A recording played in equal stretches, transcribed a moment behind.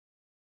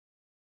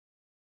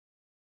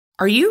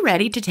Are you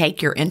ready to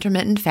take your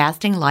intermittent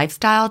fasting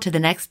lifestyle to the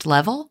next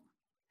level?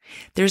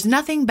 There's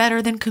nothing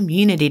better than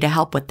community to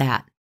help with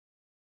that.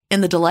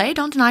 In the Delay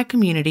Don't Deny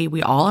community,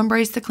 we all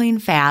embrace the clean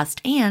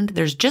fast, and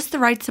there's just the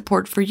right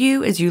support for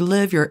you as you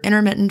live your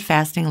intermittent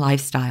fasting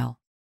lifestyle.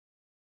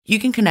 You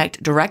can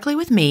connect directly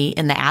with me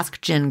in the Ask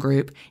Jen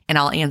group, and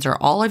I'll answer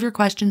all of your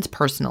questions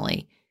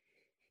personally.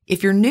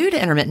 If you're new to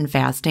intermittent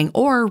fasting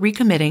or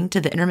recommitting to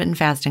the intermittent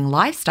fasting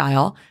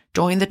lifestyle,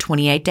 join the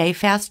 28-day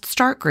Fast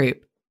Start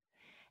group.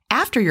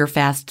 After your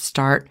fast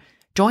start,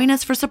 join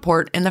us for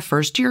support in the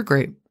first year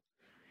group.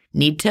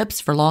 Need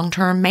tips for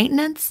long-term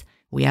maintenance?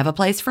 We have a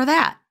place for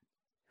that.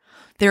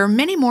 There are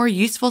many more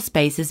useful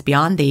spaces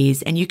beyond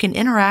these, and you can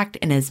interact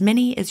in as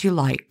many as you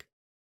like.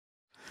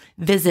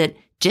 Visit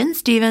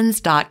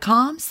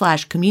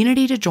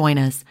jenstevens.com/community to join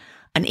us.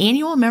 An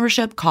annual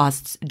membership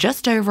costs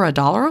just over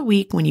 $1 a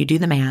week when you do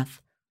the math.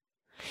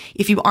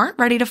 If you aren't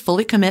ready to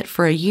fully commit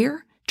for a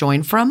year,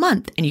 join for a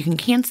month and you can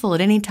cancel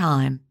at any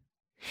time.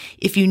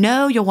 If you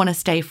know you'll want to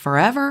stay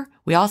forever,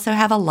 we also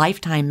have a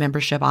lifetime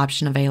membership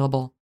option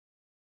available.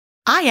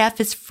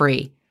 IF is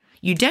free.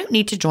 You don't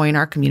need to join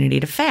our community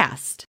to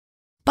fast.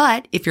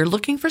 But if you're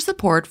looking for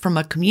support from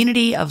a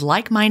community of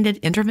like-minded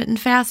intermittent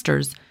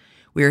fasters,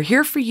 we're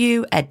here for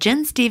you at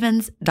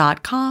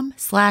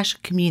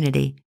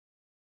jenstevens.com/community.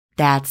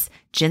 That's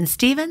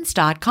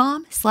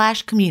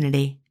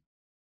jenstevens.com/community.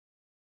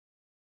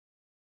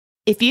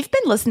 If you've been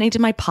listening to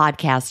my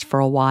podcast for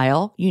a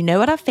while, you know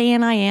what a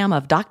fan I am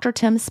of Dr.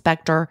 Tim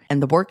Spector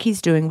and the work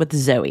he's doing with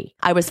Zoe.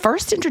 I was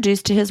first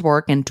introduced to his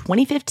work in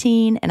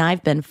 2015, and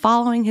I've been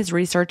following his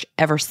research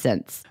ever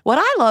since. What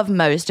I love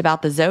most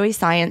about the Zoe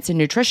Science and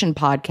Nutrition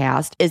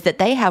podcast is that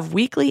they have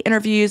weekly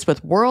interviews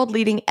with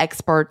world-leading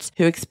experts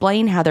who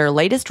explain how their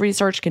latest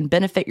research can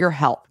benefit your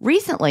health.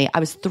 Recently, I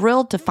was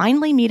thrilled to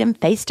finally meet him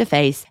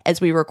face-to-face as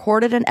we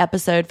recorded an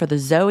episode for the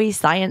Zoe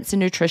Science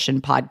and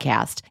Nutrition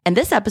podcast, and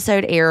this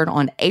episode aired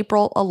on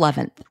April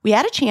 11th. We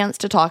had a chance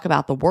to talk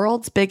about the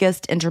world's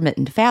biggest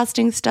intermittent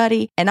fasting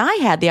study, and I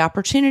had the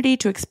opportunity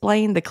to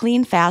explain the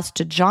clean fast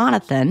to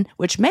Jonathan,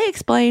 which may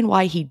explain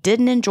why he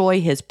didn't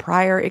enjoy his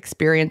prior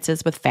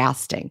experiences with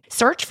fasting.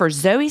 Search for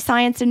Zoe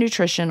Science and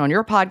Nutrition on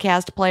your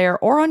podcast player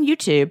or on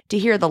YouTube to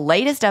hear the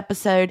latest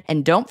episode,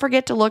 and don't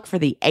forget to look for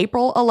the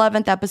April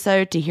 11th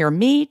episode to hear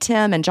me,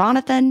 Tim, and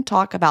Jonathan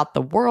talk about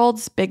the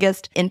world's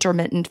biggest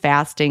intermittent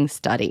fasting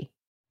study.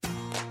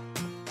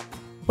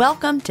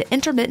 Welcome to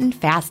Intermittent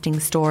Fasting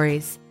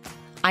Stories.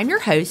 I'm your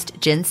host,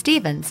 Jen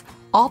Stevens,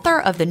 author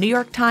of the New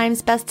York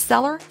Times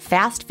bestseller,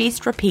 Fast,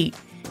 Feast, Repeat,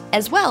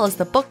 as well as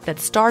the book that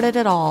started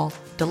it all,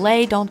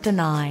 Delay Don't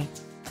Deny.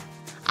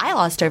 I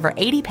lost over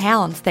 80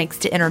 pounds thanks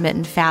to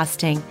intermittent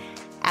fasting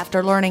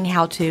after learning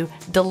how to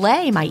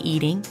delay my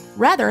eating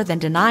rather than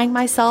denying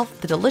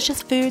myself the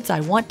delicious foods I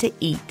want to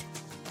eat.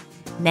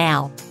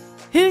 Now,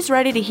 who's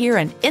ready to hear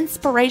an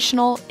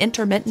inspirational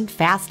intermittent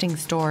fasting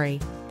story?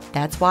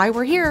 That's why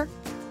we're here.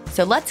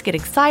 So let's get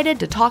excited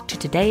to talk to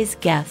today's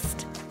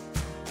guest.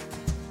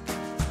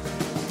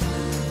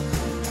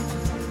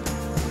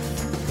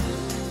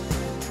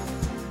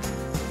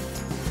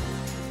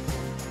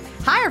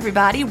 Hi,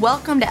 everybody.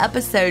 Welcome to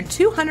episode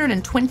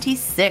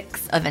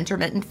 226 of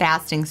Intermittent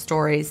Fasting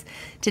Stories.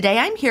 Today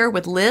I'm here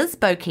with Liz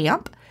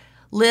Beauchamp.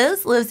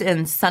 Liz lives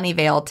in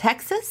Sunnyvale,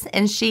 Texas,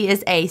 and she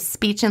is a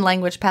speech and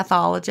language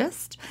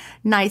pathologist.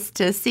 Nice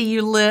to see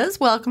you, Liz.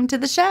 Welcome to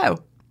the show.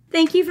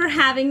 Thank you for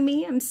having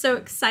me. I'm so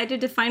excited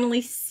to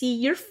finally see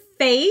your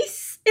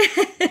face.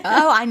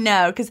 Oh, I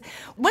know. Because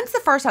when's the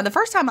first time? The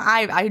first time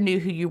I knew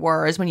who you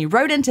were is when you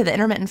wrote into the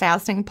Intermittent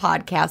Fasting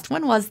podcast.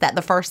 When was that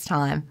the first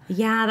time?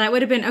 Yeah, that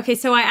would have been, okay,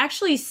 so I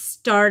actually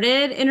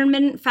started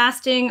intermittent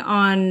fasting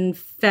on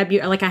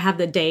February, like I have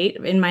the date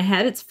in my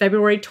head. It's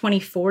February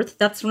 24th.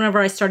 That's whenever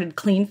I started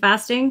clean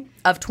fasting.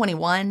 Of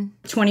 21?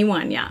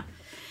 21, yeah.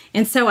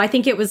 And so I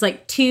think it was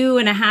like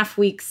 2.5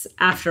 weeks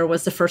after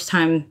was the first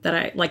time that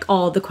I, like,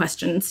 all the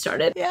questions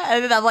started. Yeah,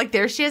 and then I'm like,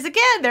 there she is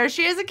again, there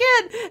she is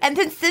again. And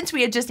then since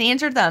we had just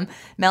answered them,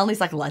 Melanie's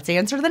like, let's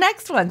answer the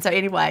next one. So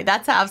anyway,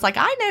 that's how I was like,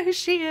 I know who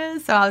she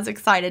is. So I was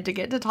excited to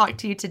get to talk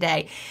to you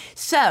today.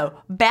 So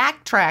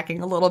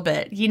backtracking a little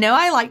bit, you know,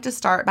 I like to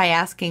start by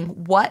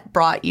asking what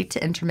brought you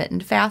to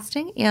intermittent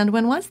fasting and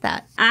when was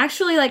that?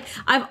 Actually, like,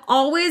 I've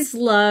always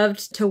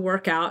loved to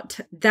work out.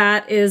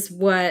 That is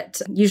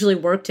what usually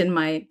worked in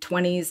my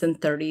 20s and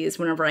 30s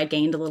whenever I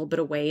gained a little bit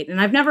of weight.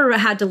 And I've never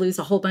had to lose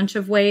a whole bunch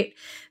of weight,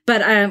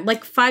 but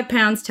like 5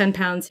 pounds, 10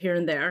 pounds here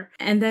and there.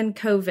 And then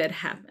COVID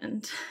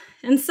happened.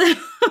 And so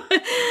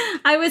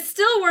I was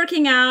still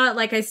working out.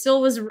 Like I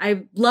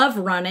love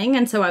running.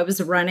 And so I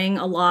was running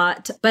a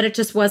lot, but it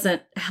just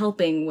wasn't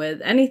helping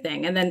with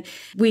anything. And then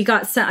we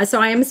got sent. So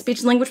I am a speech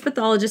and language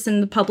pathologist in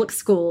the public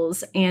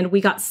schools. And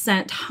we got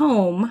sent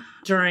home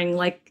during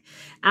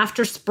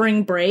after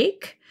spring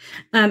break.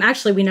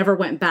 Actually, we never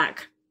went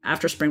back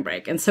after spring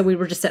break. And so we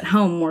were just at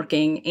home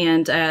working.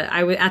 And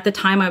at the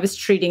time I was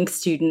treating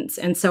students.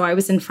 And so I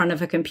was in front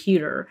of a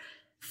computer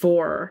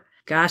for,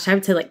 I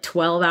would say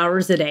 12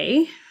 hours a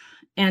day.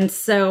 And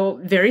so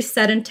very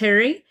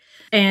sedentary.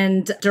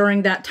 And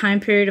during that time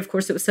period, of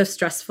course, it was so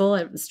stressful.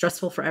 It was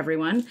stressful for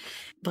everyone.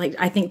 Like,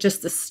 I think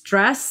just the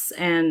stress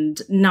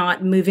and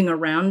not moving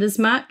around as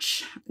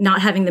much,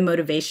 not having the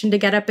motivation to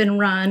get up and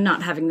run,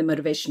 not having the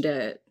motivation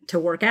to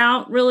work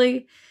out,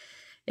 really,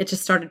 it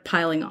just started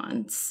piling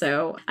on.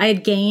 So I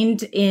had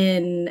gained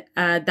in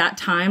that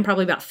time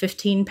probably about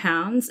 15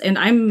 pounds. And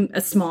I'm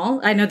a small.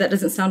 I know that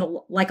doesn't sound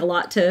like a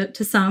lot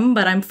to some,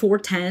 but I'm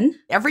 4'10".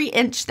 Every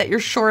inch that you're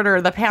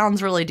shorter, the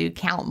pounds really do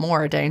count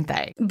more, don't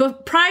they?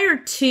 But prior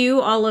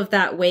to all of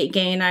that weight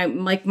gain,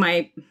 I'm like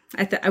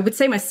I would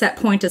say my set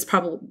point is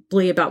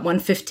probably about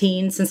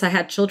 115 since I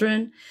had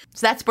children.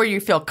 So that's where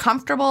you feel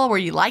comfortable, where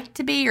you like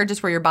to be, or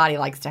just where your body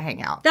likes to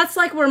hang out? That's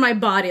like where my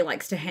body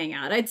likes to hang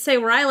out. I'd say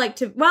where I like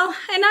to, well,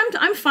 and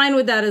I'm fine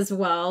with that as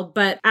well.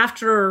 But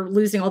after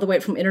losing all the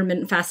weight from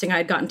intermittent fasting, I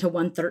had gotten to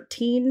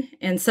 113.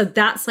 And so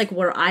that's like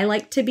where I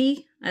like to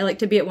be. I like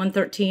to be at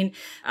 113.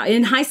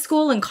 In high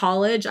school and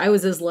college, I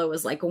was as low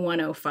as like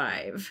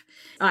 105.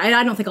 I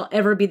don't think I'll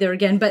ever be there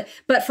again, but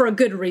for a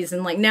good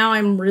reason. Like now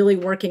I'm really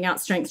working out,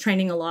 strength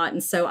training a lot.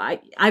 And so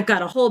I've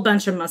got a whole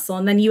bunch of muscle.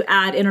 And then you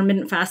add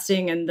intermittent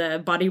fasting and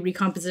the body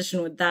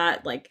recomposition with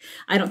that. Like,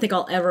 I don't think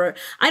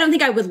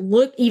I would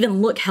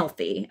look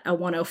healthy at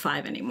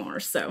 105 anymore.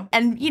 So,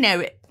 and you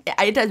know,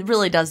 it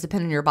really does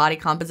depend on your body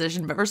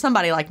composition. But for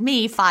somebody like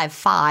me,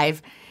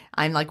 5'5",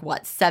 I'm like,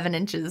 7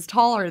 inches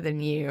taller than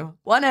you.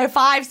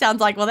 105 sounds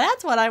like, well,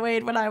 that's what I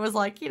weighed when I was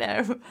like,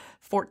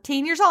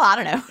 14 years old. I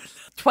don't know.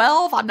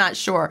 12, I'm not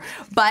sure.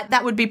 But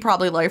that would be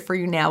probably low for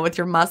you now with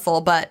your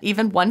muscle. But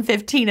even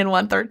 115 and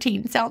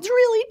 113 sounds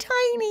really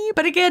tiny.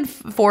 But again,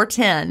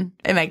 410,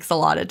 it makes a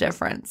lot of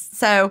difference.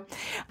 So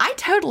I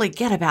totally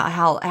get about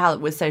how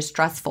it was so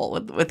stressful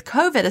with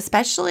COVID,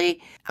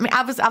 especially. I mean,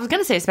 I was going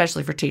to say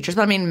especially for teachers,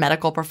 but I mean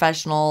medical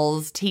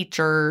professionals,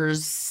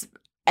 teachers,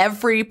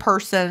 every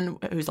person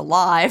who's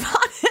alive,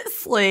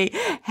 honestly,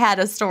 had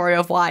a story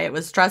of why it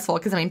was stressful.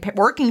 Because, I mean,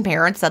 working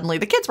parents, suddenly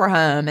the kids were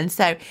home. And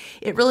so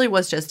it really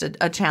was just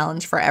a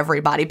challenge for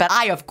everybody. But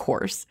I, of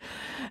course,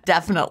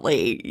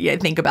 definitely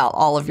think about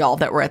all of y'all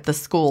that were at the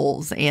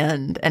schools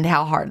and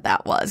how hard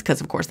that was. Because,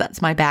 of course,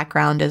 that's my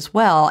background as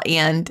well.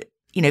 And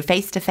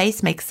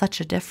face-to-face makes such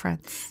a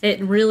difference.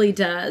 It really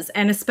does.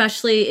 And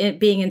especially it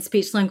being in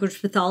speech language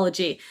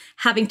pathology,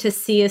 having to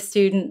see a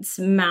student's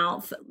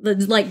mouth,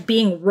 like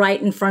being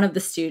right in front of the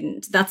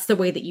student, that's the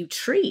way that you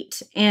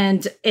treat.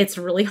 And it's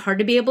really hard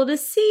to be able to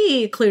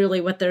see clearly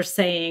what they're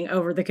saying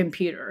over the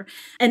computer.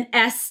 An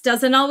S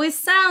doesn't always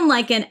sound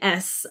like an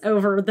S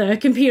over the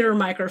computer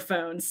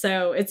microphone.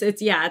 So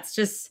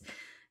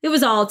it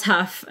was all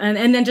tough.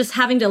 And then just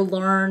having to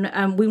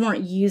learn, we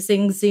weren't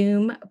using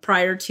Zoom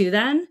prior to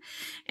then.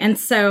 And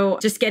so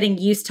just getting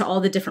used to all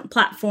the different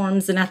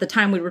platforms. And at the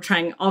time we were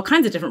trying all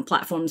kinds of different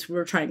platforms. We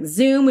were trying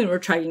Zoom, we were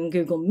trying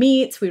Google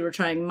Meets, we were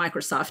trying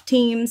Microsoft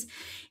Teams.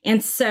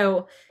 And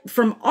so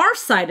from our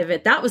side of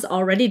it, that was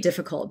already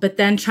difficult. But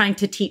then trying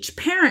to teach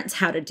parents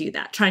how to do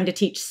that, trying to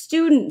teach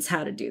students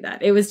how to do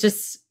that, it was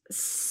just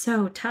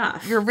so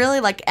tough. You're really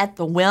like at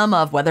the whim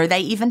of whether they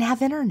even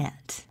have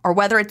internet or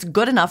whether it's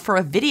good enough for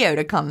a video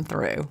to come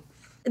through.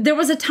 There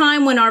was a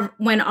time when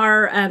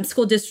our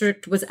school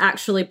district was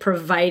actually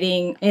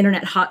providing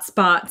internet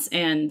hotspots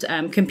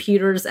and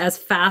computers as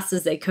fast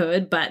as they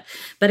could. But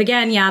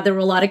again, yeah, there were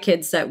a lot of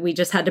kids that we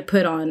just had to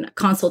put on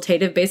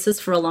consultative basis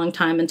for a long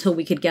time until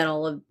we could get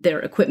all of their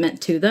equipment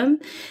to them.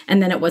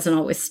 And then it wasn't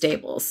always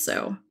stable.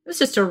 So it was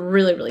just a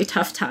really, really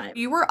tough time.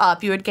 You were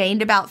up. You had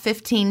gained about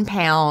 15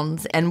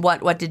 pounds. And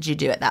what did you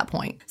do at that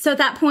point? So at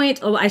that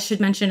point, I should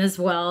mention as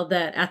well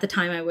that at the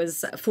time I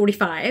was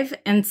 45.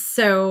 And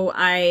so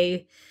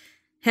I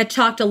had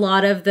chalked a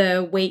lot of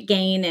the weight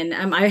gain and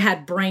I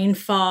had brain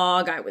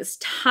fog. I was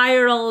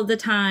tired all of the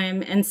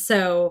time. And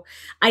so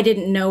I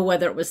didn't know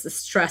whether it was the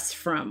stress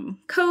from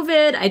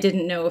COVID. I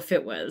didn't know if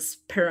it was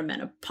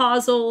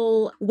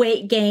perimenopausal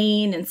weight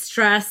gain and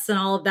stress and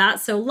all of that.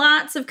 So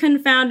lots of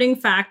confounding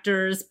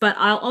factors. But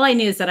all I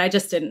knew is that I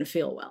just didn't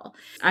feel well.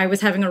 I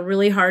was having a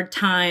really hard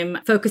time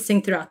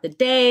focusing throughout the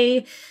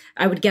day.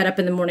 I would get up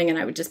in the morning and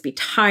I would just be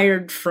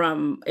tired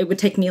it would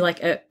take me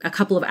like a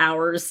couple of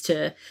hours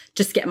to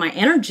just get my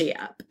energy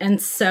up.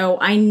 And so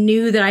I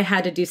knew that I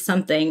had to do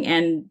something.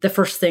 And the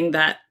first thing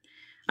that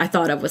I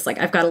thought of was like,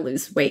 I've got to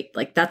lose weight.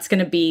 Like that's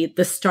going to be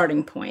the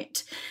starting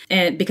point.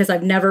 And because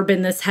I've never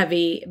been this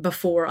heavy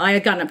before, I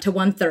had gotten up to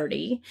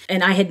 130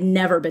 and I had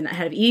never been that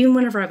heavy. Even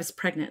whenever I was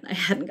pregnant, I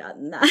hadn't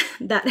gotten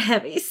that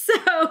heavy.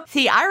 So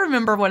see, I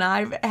remember when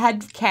I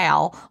had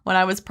Cal, when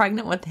I was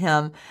pregnant with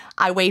him,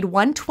 I weighed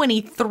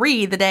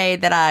 123 the day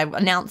that I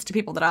announced to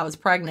people that I was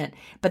pregnant,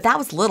 but that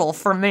was little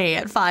for me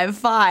at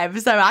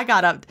 5'5". So I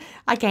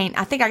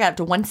think I got up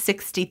to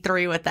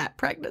 163 with that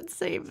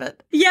pregnancy,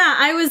 but yeah,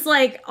 I was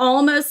like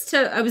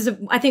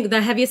I think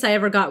the heaviest I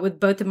ever got with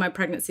both of my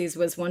pregnancies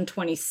was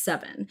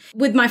 127.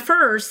 With my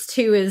first,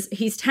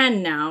 he's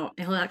 10 now,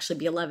 he'll actually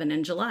be 11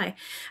 in July.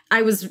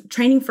 I was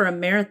training for a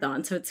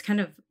marathon, so it's kind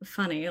of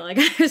funny. Like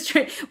I was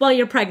training while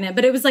you're pregnant,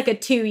 but it was like a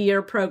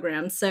 2-year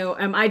program. So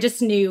I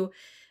just knew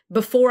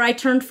before I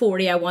turned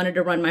 40, I wanted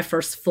to run my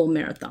first full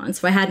marathon.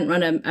 So I hadn't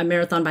run a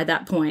marathon by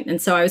that point.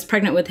 And so I was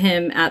pregnant with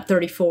him at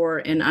 34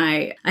 and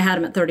I had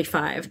him at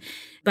 35.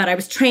 But I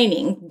was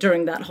training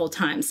during that whole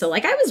time. So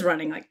like I was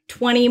running like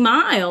 20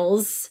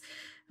 miles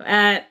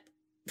at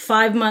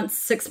 5 months,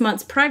 6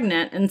 months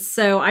pregnant. And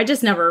so I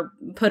just never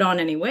put on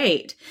any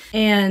weight.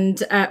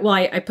 And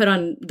I put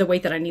on the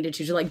weight that I needed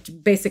to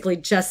like basically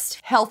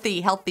just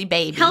healthy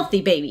baby.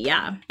 Healthy baby,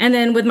 yeah. And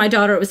then with my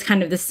daughter, it was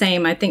kind of the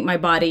same. I think my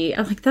body,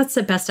 I'm like, that's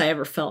the best I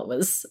ever felt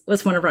was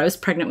whenever I was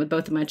pregnant with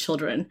both of my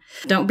children.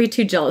 Don't be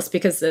too jealous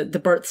because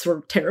the births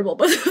were terrible.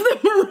 Both of them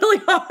were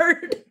really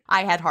hard.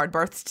 I had hard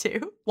births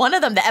too. One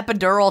of them, the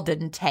epidural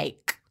didn't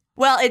take.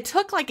 Well, it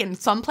took like in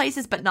some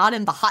places, but not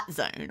in the hot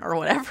zone or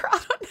whatever. I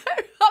don't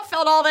know. I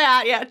felt all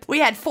that. Yeah. We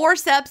had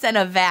forceps and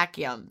a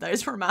vacuum.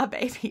 Those were my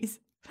babies.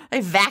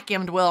 They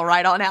vacuumed Will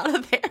right on out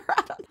of there.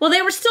 Well,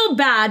 they were still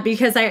bad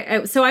because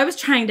I was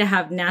trying to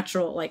have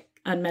natural, like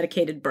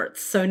unmedicated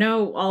births. So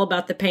know all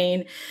about the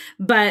pain.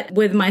 But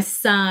with my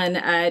son,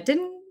 it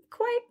didn't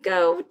quite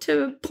go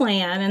to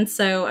plan. And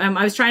so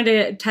I was trying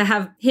to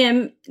have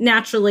him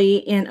naturally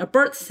in a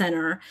birth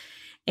center.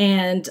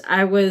 And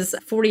I was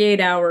 48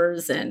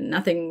 hours and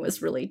nothing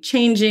was really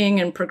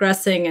changing and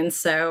progressing. And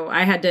so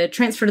I had to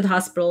transfer to the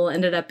hospital,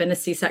 ended up in a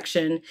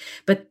C-section.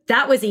 But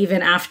that was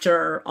even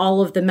after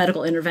all of the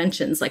medical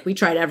interventions. Like we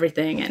tried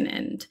everything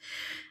and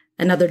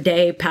another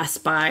day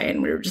passed by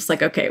and we were just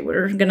like, okay,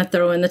 we're going to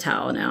throw in the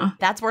towel now.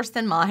 That's worse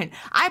than mine.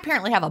 I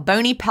apparently have a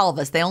bony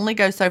pelvis. They only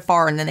go so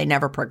far and then they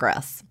never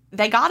progress.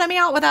 They got me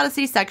out without a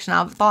C-section.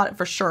 I thought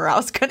for sure I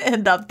was going to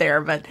end up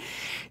there, but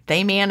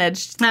they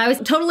managed. I was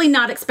totally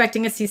not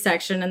expecting a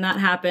C-section and that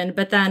happened.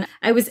 But then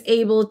I was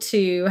able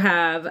to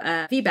have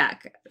a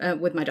VBAC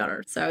with my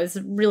daughter. So I was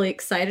really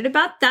excited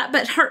about that.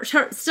 But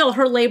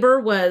her labor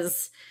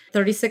was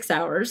 36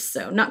 hours.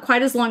 So not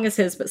quite as long as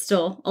his, but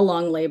still a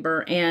long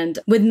labor. And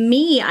with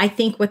me, I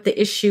think what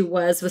the issue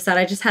was that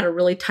I just had a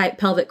really tight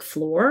pelvic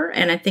floor.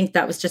 And I think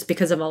that was just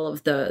because of all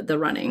of the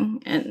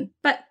running.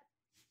 But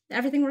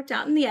everything worked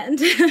out in the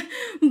end.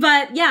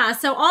 But yeah,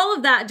 so all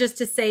of that just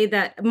to say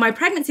that my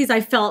pregnancies,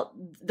 I felt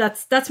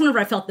that's whenever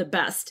I felt the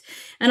best.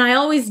 And I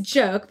always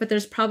joke, but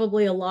there's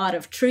probably a lot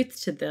of truth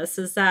to this,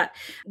 is that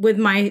with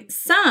my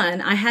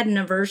son, I had an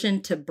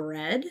aversion to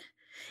bread.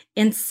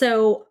 And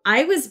so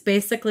I was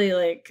basically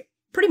like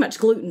pretty much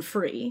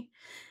gluten-free.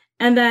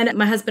 And then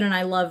my husband and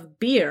I love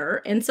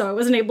beer. And so I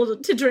wasn't able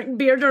to drink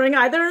beer during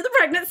either of the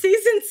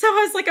pregnancies. And so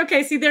I was like,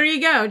 okay, see, there you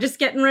go. Just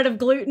getting rid of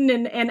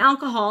gluten and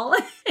alcohol.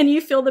 And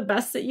you feel the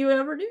best that you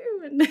ever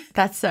do.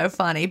 That's so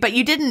funny. But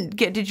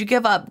did you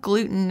give up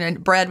gluten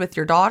and bread with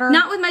your daughter?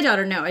 Not with my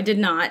daughter. No, I did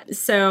not.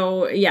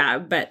 So yeah,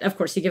 but of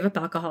course you give up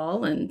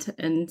alcohol.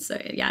 And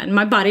so, yeah, and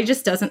my body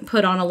just doesn't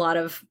put on a lot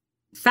of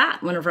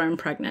fat whenever I'm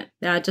pregnant.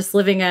 Just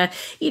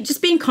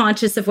just being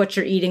conscious of what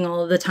you're eating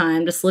all of the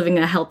time, just living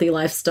a healthy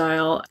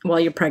lifestyle while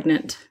you're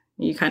pregnant.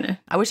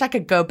 I wish I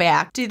could go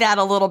back, do that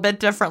a little bit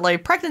differently.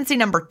 Pregnancy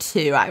number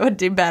 2, I would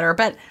do better,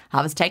 but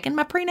I was taking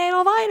my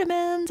prenatal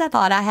vitamins. I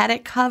thought I had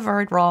it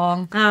covered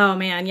wrong. Oh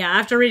man. Yeah.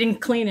 After reading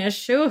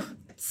Cleanish,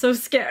 so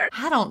scared.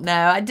 I don't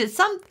know.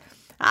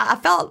 I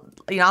felt,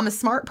 I'm a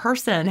smart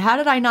person. How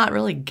did I not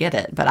really get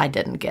it? But I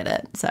didn't get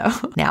it. So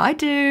now I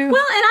do.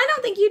 Well, and I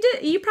don't think you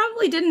did. You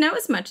probably didn't know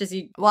as much as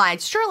you. Well, I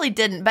surely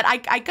didn't. But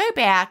I go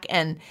back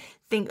and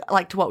think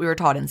like to what we were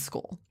taught in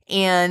school.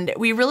 And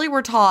we really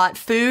were taught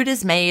food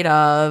is made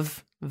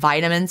of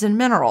vitamins and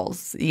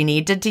minerals. You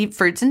need to eat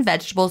fruits and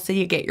vegetables so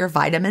you get your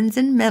vitamins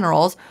and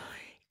minerals.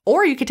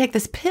 Or you could take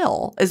this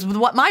pill is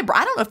what I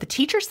don't know if the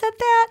teacher said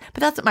that,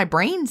 but that's what my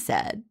brain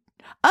said.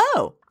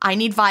 Oh, I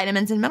need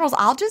vitamins and minerals.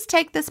 I'll just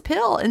take this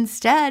pill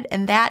instead.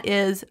 And that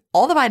is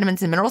all the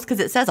vitamins and minerals because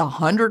it says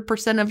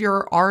 100% of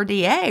your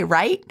RDA,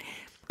 right?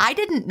 I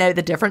didn't know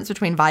the difference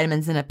between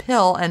vitamins in a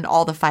pill and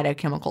all the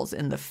phytochemicals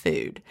in the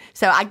food.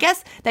 So I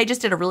guess they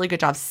just did a really good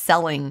job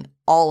selling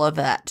all of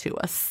that to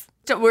us.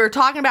 So we were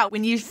talking about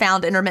when you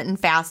found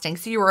intermittent fasting.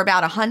 So you were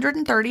about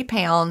 130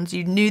 pounds.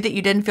 You knew that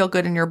you didn't feel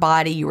good in your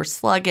body. You were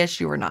sluggish.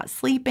 You were not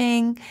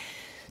sleeping.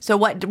 So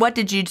what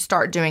did you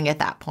start doing at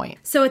that point?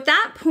 So at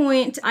that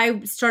point, I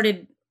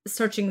started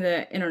searching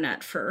the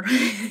internet for,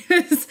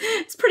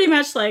 it's pretty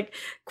much like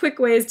quick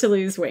ways to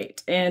lose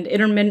weight. And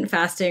intermittent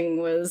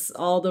fasting was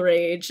all the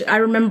rage. I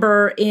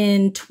remember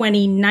in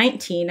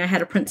 2019, I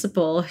had a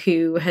principal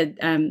who had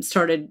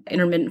started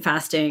intermittent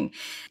fasting,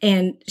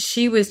 and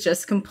she was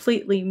just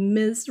completely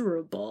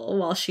miserable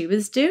while she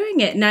was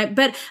doing it. And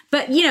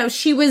but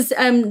she was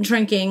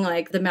drinking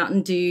like the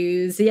Mountain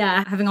Dews,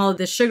 having all of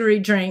the sugary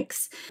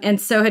drinks,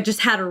 and so had just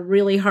had a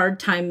really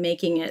hard time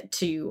making it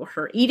to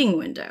her eating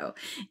window.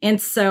 And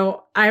so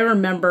I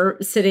remember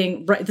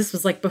sitting, this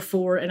was like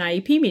before an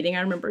IEP meeting,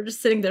 I remember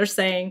just sitting there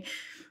saying,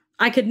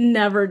 I could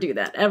never do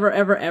that, ever,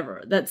 ever,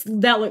 ever.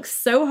 That looks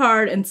so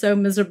hard and so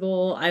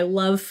miserable. I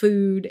love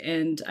food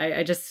and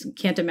I just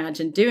can't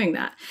imagine doing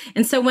that.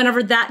 And so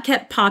whenever that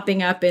kept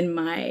popping up in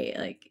my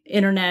like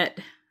internet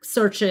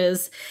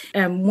searches,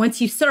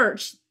 once you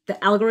search,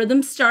 the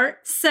algorithms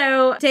start.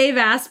 So Dave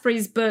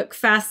Asprey's book,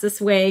 Fast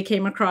This Way,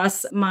 came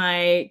across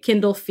my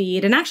Kindle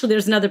feed. And actually,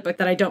 there's another book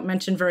that I don't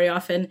mention very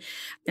often,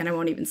 and I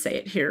won't even say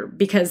it here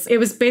because it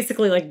was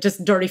basically like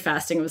just dirty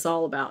fasting. It was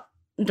all about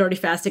dirty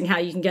fasting, how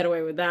you can get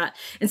away with that.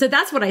 And so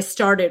that's what I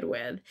started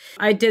with.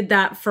 I did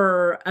that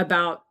for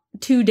about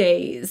 2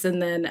 days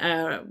and then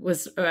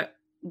was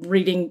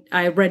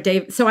I read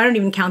Dave. So I don't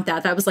even count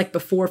that. That was like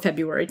before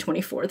February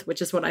 24th,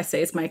 which is what I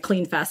say is my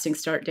clean fasting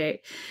start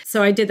date.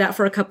 So I did that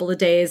for a couple of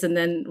days and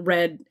then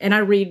I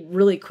read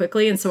really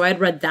quickly. And so I had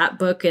read that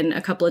book in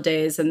a couple of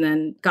days and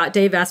then got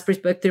Dave Asprey's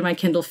book through my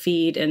Kindle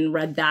feed and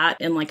read that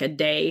in like a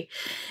day.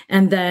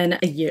 And then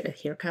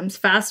here comes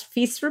Fast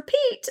Feast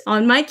Repeat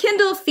on my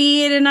Kindle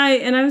feed. And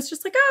I was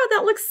just like,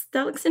 oh,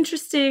 that looks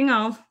interesting.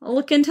 I'll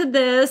look into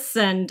this.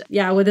 And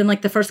yeah, within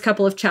like the first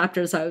couple of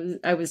chapters,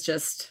 I was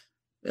just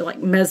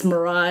like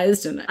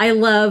mesmerized. And I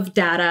love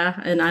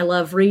data and I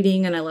love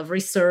reading and I love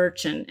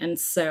research. And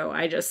so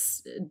I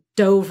just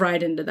dove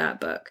right into that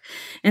book.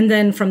 And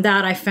then from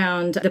that, I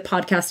found the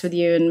podcast with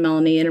you and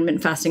Melanie,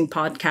 Intermittent Fasting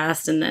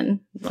Podcast. And then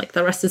like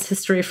the rest is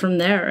history from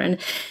there. And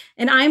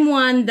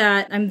I'm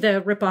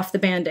the rip off the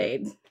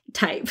Band-Aid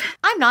type.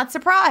 I'm not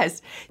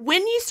surprised.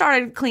 When you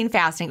started clean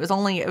fasting, it was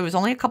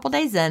only a couple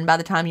days in by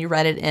the time you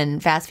read it in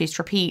Fast Feast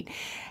Repeat.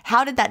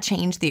 How did that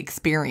change the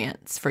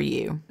experience for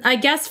you? I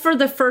guess for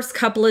the first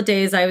couple of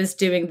days, I was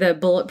doing the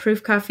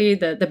bulletproof coffee,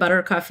 the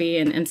butter coffee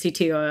and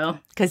MCT oil.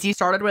 Because you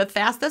started with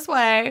Fast This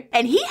Way.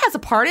 And he has a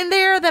part in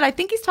there that I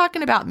think he's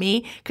talking about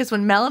me. Because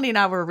when Melanie and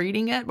I were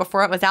reading it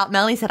before it was out,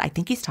 Melanie said, I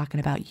think he's talking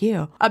about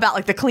you. About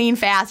like the clean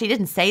fast. He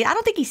didn't say, I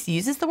don't think he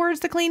uses the words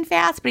the clean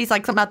fast, but he's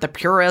like something about the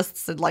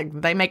purists and like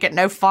they make it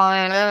no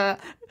fun.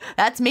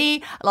 That's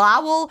me. Well,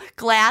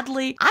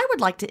 I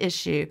would like to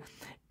issue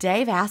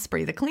Dave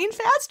Asprey, the Clean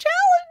Fast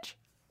Challenge.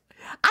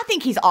 I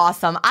think he's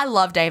awesome. I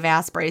love Dave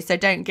Asprey, so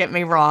don't get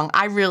me wrong.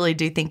 I really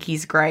do think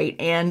he's great.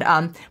 And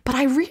but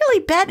I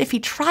really bet if he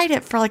tried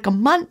it for like a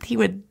month, he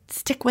would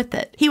stick with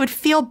it. He would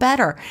feel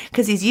better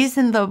because he's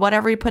using the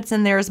whatever he puts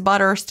in there as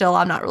butter still.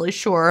 I'm not really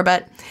sure,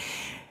 but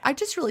I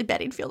just really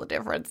bet he'd feel the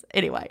difference.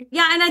 Anyway.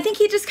 Yeah, and I think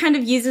he just kind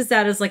of uses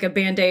that as like a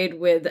Band-Aid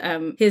with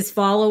his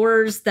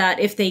followers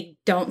that if they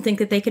don't think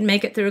that they can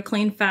make it through a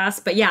clean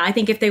fast. But yeah, I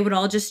think if they would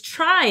all just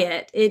try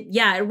it, it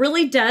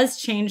really does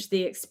change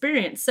the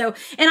experience. So,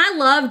 and I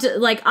loved,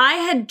 like I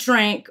had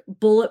drank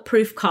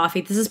bulletproof coffee.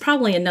 This is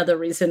probably another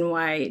reason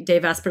why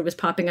Dave Asprey was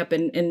popping up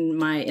in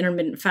my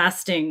intermittent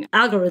fasting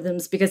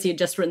algorithms because he had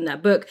just written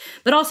that book.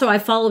 But also I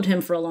followed him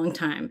for a long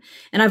time.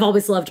 And I've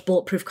always loved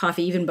bulletproof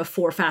coffee even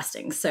before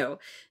fasting. So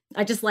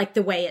I just like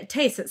the way it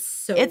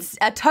tastes. It's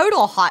a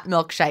total hot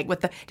milkshake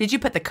did you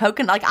put the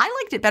coconut? Like I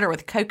liked it better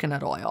with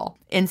coconut oil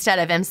instead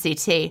of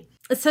MCT.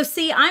 So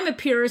see, I'm a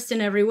purist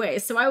in every way.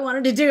 So I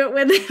wanted to do it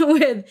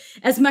with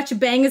as much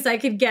bang as I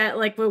could get,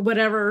 like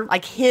whatever.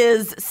 Like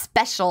his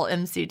special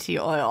MCT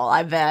oil,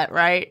 I bet,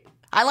 right?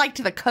 I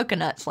liked the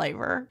coconut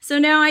flavor. So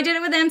no, I did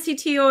it with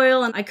MCT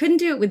oil and I couldn't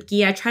do it with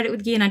ghee. I tried it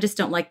with ghee and I just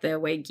don't like the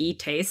way ghee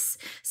tastes.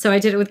 So I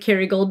did it with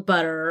Kerrygold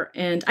butter.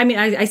 And I mean,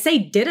 I say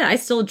did it. I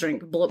still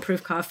drink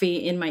bulletproof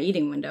coffee in my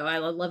eating window. I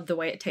love the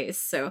way it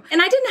tastes. So,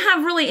 and I didn't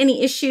have really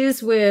any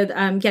issues with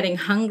getting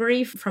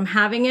hungry from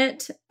having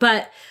it,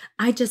 but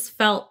I just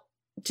felt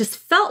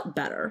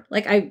better.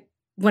 Like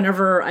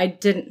whenever I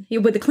didn't,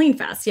 with the clean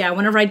fast,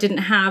 whenever I didn't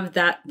have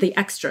the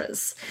extra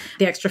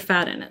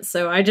fat in it.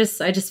 So I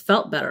just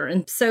felt better.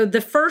 And so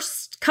the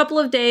first couple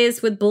of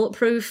days with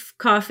bulletproof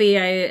coffee,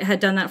 I had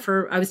done that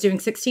I was doing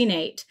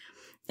 16/8.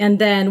 And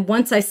then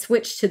once I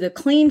switched to the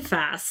clean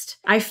fast,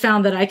 I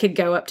found that I could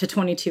go up to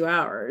 22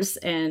 hours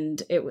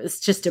and it was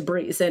just a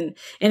breeze. And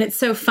it's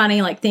so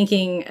funny, like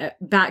thinking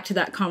back to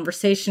that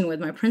conversation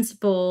with my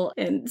principal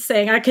and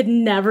saying, I could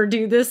never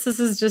do this. This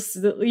is just,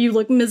 you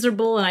look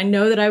miserable. And I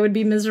know that I would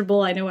be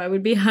miserable. I know I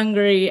would be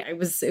hungry. It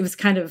was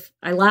kind of,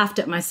 I laughed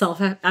at myself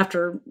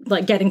after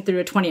like getting through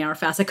a 20-hour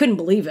fast. I couldn't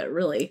believe it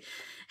really,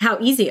 how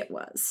easy it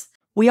was.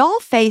 We all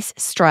face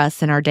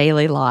stress in our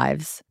daily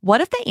lives. What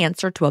if the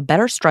answer to a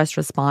better stress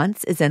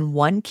response is in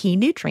one key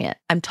nutrient?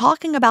 I'm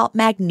talking about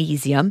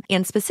magnesium,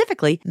 and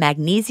specifically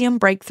Magnesium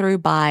Breakthrough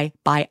by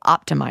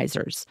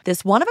Optimizers.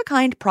 This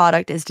one-of-a-kind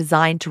product is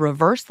designed to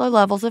reverse low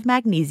levels of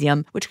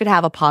magnesium, which could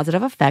have a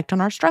positive effect on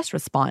our stress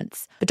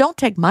response. But don't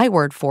take my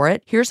word for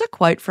it. Here's a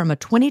quote from a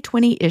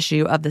 2020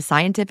 issue of the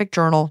scientific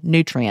journal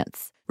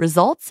Nutrients.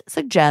 Results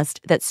suggest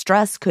that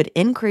stress could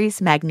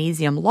increase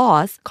magnesium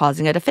loss,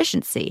 causing a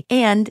deficiency.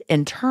 And,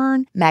 in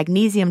turn,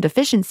 magnesium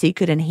deficiency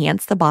could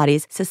enhance the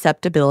body's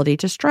susceptibility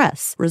to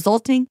stress,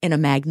 resulting in a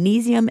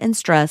magnesium and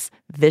stress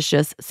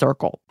vicious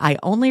circle. I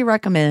only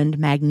recommend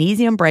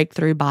Magnesium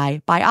Breakthrough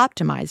by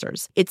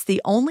Optimizers. It's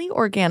the only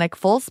organic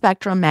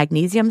full-spectrum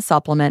magnesium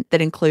supplement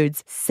that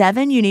includes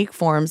 7 unique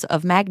forms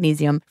of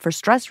magnesium for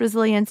stress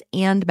resilience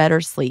and better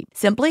sleep.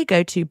 Simply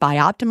go to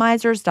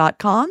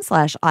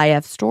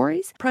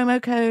bioptimizers.com/ifstories,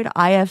 promo code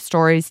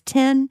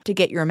IFStories10 to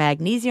get your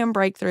Magnesium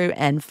Breakthrough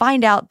and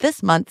find out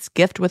this month's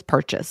gift with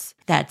purchase.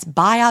 That's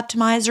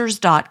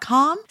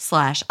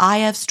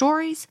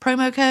bioptimizers.com/IFstories,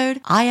 promo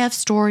code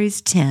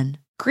IFStories10.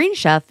 Green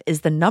Chef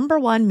is the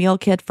 #1 meal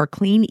kit for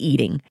clean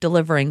eating,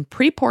 delivering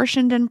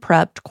pre-portioned and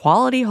prepped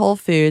quality whole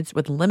foods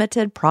with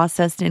limited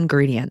processed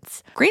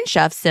ingredients. Green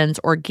Chef sends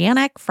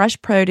organic, fresh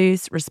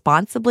produce,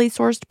 responsibly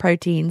sourced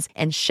proteins,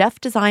 and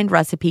chef-designed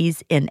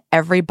recipes in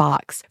every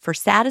box for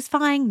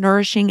satisfying,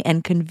 nourishing,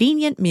 and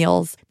convenient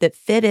meals that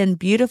fit in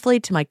beautifully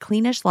to my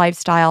cleanish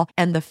lifestyle,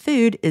 and the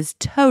food is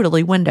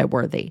totally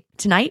window-worthy.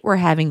 Tonight, we're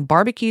having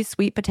barbecue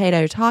sweet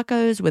potato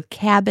tacos with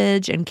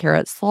cabbage and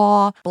carrot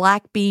slaw,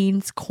 black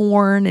beans,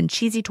 corn, and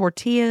cheesy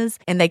tortillas,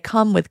 and they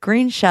come with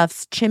Green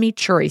Chef's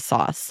chimichurri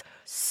sauce.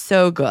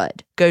 So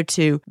good. Go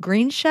to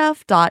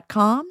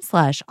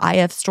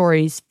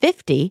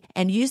greenchef.com/ifstories50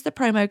 and use the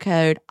promo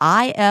code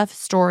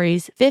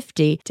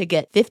IFstories50 to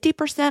get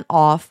 50%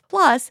 off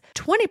plus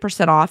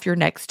 20% off your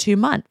next 2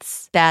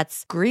 months.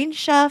 That's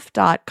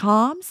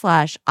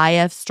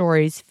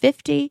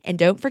greenchef.com/ifstories50. And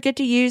don't forget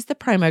to use the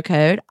promo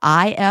code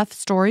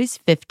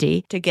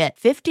IFstories50 to get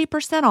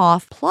 50%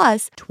 off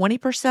plus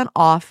 20%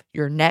 off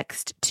your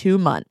next 2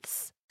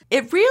 months.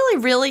 It really,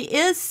 really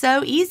is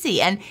so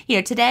easy. And,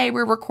 today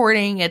we're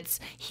recording. It's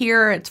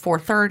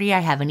 4:30. I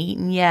haven't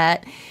eaten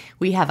yet.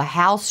 We have a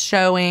house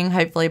showing.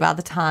 Hopefully by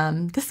the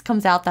time this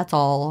comes out, that's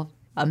all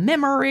a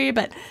memory.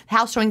 But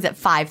house showing's at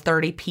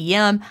 5:30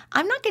 p.m.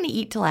 I'm not going to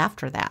eat till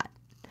after that.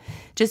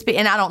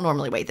 And I don't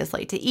normally wait this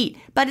late to eat.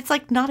 But it's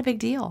not a big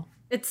deal.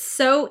 It's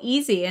so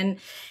easy. And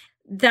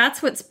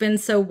that's what's been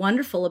so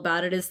wonderful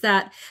about it is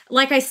that,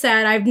 like I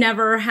said, I've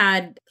never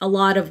had a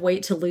lot of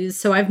weight to lose.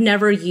 So I've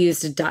never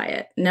used a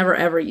diet, never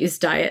ever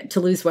used diet to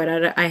lose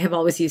weight. I have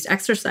always used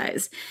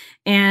exercise.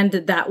 And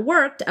that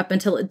worked up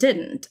until it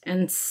didn't.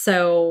 And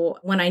so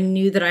when I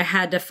knew that I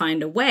had to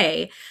find a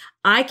way,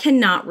 I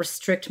cannot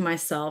restrict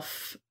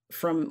myself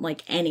from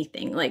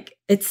anything.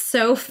 It's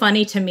so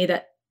funny to me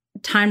that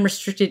time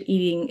restricted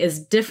eating is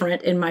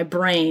different in my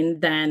brain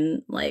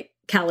than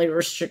calorie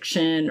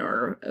restriction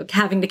or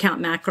having to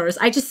count macros.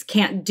 I just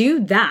can't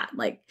do that.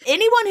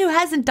 Anyone who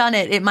hasn't done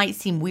it, it might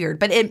seem weird,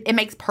 but it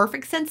makes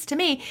perfect sense to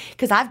me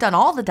because I've done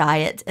all the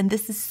diets and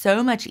this is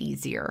so much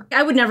easier.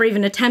 I would never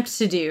even attempt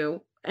to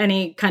do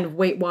any kind of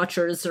Weight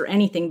Watchers or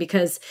anything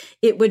because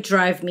it would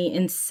drive me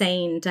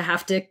insane to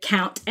have to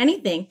count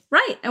anything.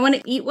 Right. I want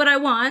to eat what I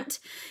want.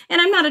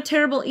 And I'm not a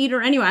terrible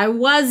eater anyway. I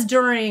was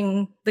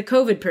during the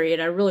COVID period.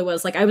 I really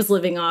was. I was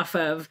living off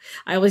of,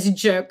 I always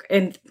joke,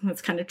 and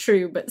it's kind of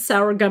true, but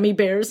sour gummy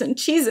bears and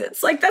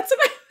Cheez-Its. That's what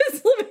I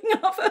was living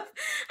off of.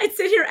 I'd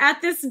sit here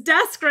at this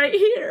desk right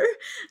here.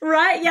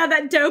 Right. Yeah.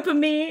 That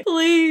dopamine,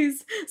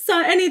 please.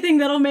 So anything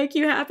that'll make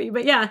you happy.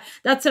 But yeah,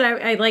 that's what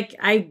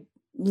I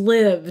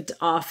lived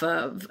off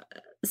of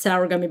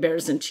sour gummy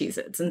bears and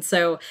Cheez-Its. And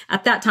so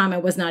at that time I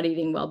was not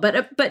eating well,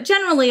 but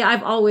generally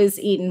I've always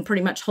eaten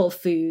pretty much whole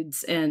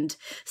foods and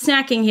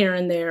snacking here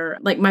and there.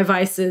 My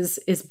vice is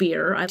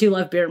beer. I do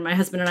love beer. My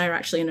husband and I are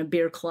actually in a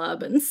beer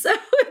club. And so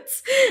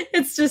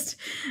it's just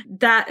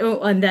that.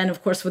 And then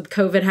of course with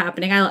COVID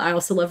happening, I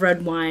also love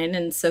red wine.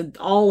 And so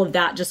all of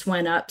that just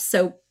went up.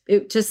 So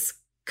it just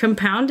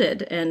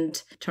compounded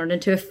and turned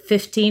into a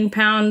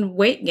 15-pound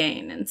weight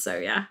gain. And so,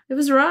 yeah, it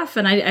was rough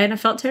and I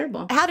felt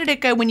terrible. How did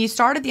it go when you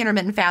started the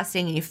intermittent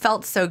fasting and you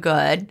felt so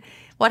good?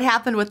 What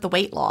happened with the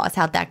weight loss?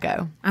 How'd that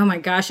go? Oh my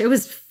gosh, it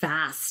was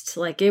fast.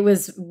 It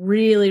was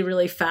really,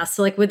 really fast.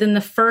 So within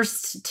the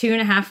first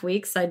 2.5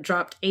 weeks, I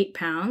dropped 8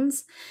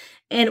 pounds.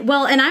 And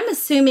I'm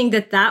assuming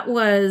that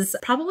was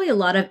probably a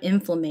lot of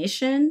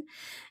inflammation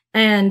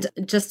and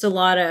just a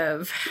lot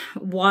of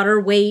water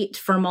weight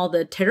from all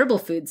the terrible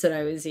foods that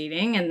I was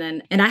eating.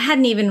 And I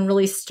hadn't even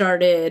really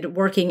started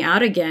working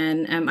out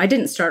again. I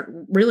didn't start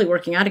really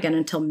working out again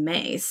until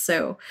May.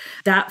 So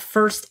that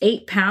first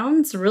 8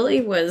 pounds really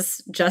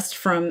was just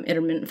from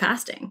intermittent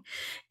fasting.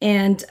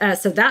 And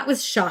so that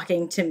was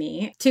shocking to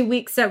me. 2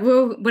 weeks,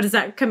 what does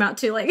that come out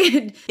to?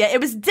 Yeah, it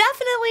was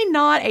definitely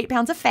not 8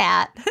 pounds of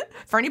fat.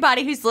 For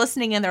anybody who's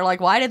listening and they're like,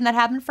 why didn't that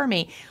happen for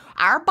me?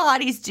 Our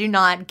bodies do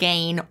not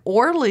gain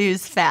or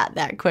lose fat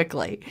that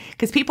quickly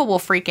because people will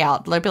freak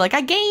out. They'll be like,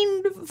 I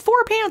gained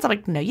 4 pounds. I'm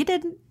like, no, you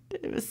didn't.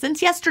 It was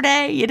since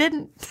yesterday. You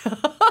didn't.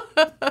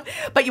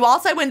 But you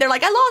also, when they're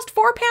like, I lost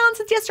 4 pounds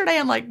since yesterday.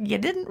 I'm like, you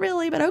didn't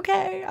really, but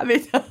okay. I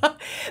mean,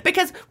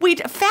 because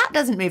fat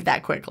doesn't move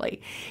that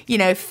quickly.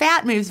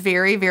 Fat moves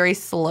very, very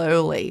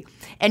slowly.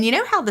 And you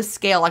know how the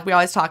scale, we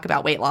always talk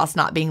about weight loss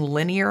not being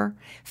linear?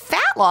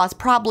 Fat loss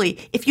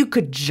probably, if you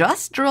could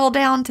just drill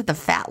down to the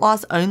fat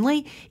loss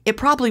only, it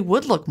probably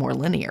would look more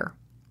linear.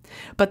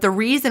 But the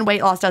reason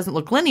weight loss doesn't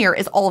look linear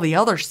is all the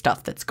other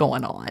stuff that's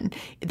going on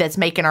that's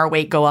making our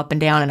weight go up and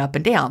down and up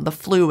and down. The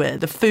fluid,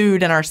 the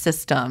food in our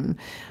system,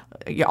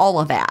 all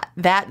of that.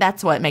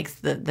 That's what makes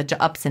the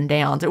ups and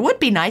downs. It would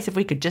be nice if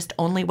we could just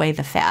only weigh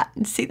the fat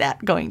and see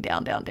that going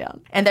down, down,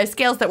 down. And those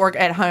scales that work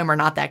at home are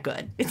not that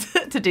good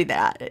to do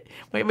that.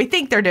 We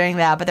think they're doing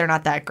that, but they're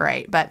not that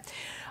great. But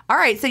All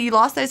right. So you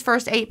lost those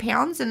first 8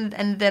 pounds and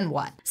then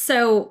what?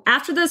 So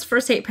after those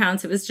first 8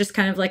 pounds, it was just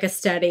kind of like a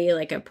steady,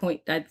 like a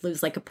point, I'd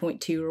lose like a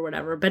 0.2 or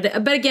whatever.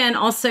 But again,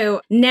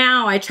 also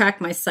now I track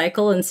my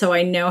cycle. And so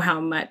I know how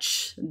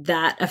much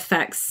that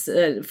affects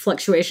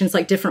fluctuations,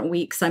 like different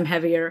weeks I'm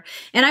heavier.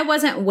 And I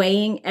wasn't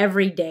weighing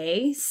every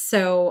day.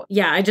 So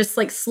yeah, I just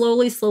like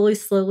slowly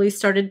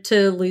started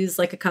to lose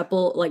like a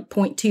couple, like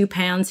 0.2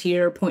 pounds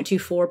here,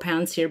 0.24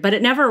 pounds here, but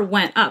it never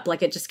went up.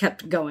 Like it just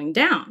kept going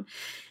down.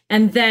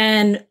 And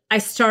then I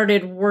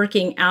started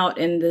working out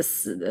in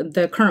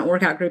the current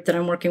workout group that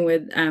I'm working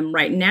with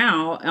right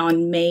now.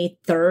 On May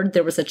 3rd,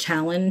 there was a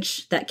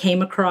challenge that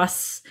came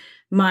across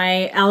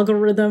my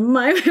algorithm,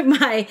 I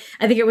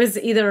think it was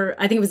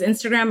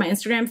Instagram, my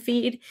Instagram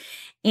feed.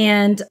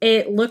 And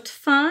it looked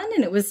fun,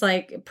 and it was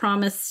like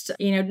promised,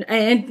 and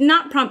it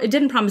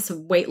didn't promise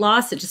weight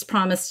loss. It just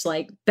promised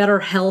like better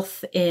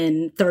health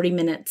in 30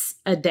 minutes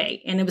a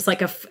day. And it was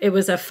like a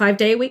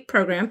 5-day a week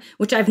program,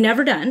 which I've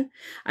never done.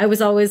 I was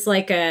always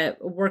like a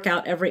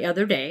workout every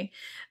other day.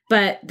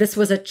 But this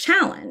was a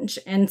challenge.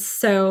 And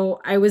so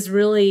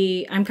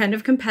I'm kind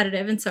of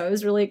competitive. And so I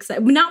was really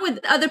excited. Not with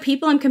other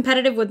people, I'm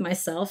competitive with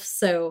myself.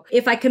 So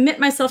if I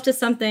commit myself to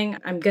something,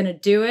 I'm going to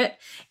do it.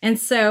 And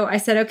so I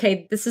said,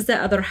 okay, this is the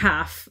other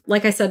half.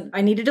 Like I said,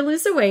 I needed to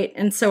lose the weight.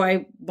 And so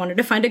I wanted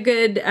to find a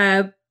good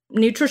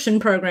nutrition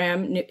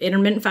program.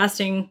 Intermittent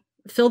fasting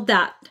filled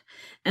that.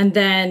 And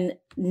then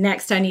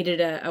next I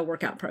needed a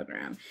workout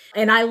program.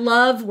 And I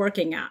love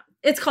working out.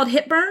 It's called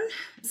Hit Burn.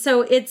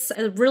 So it's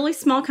a really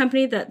small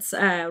company that's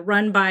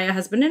run by a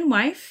husband and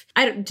wife.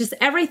 Just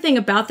everything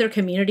about their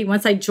community.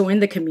 Once I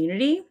joined the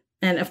community,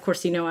 and of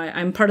course,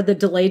 I'm part of the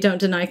Delay Don't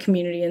Deny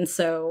community. And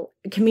so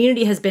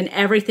community has been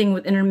everything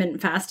with intermittent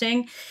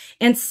fasting.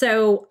 And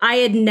so I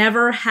had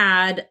never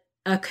had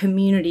a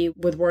community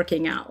with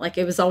working out. Like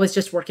it was always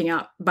just working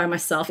out by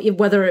myself,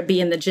 whether it be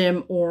in the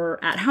gym or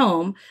at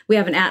home. We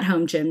have an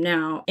at-home gym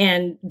now.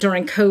 And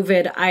during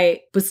COVID,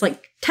 I was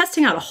like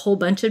testing out a whole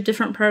bunch of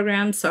different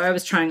programs. So I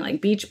was trying like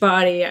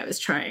Beachbody, I was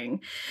trying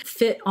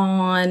Fit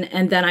On,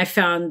 and then I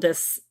found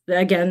this.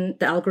 Again,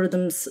 the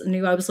algorithms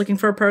knew I was looking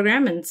for a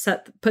program and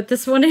put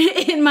this one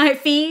in my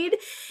feed.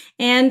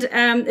 And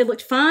it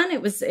looked fun.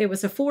 It was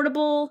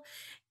affordable.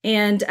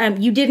 And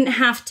you didn't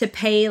have to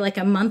pay like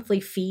a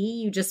monthly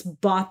fee. You just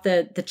bought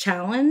the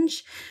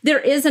challenge. There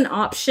is an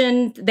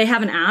option. They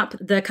have an app.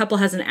 The couple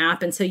has an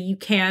app. And so you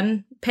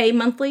can pay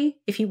monthly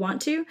if you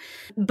want to.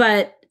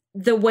 But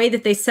the way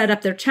that they set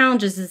up their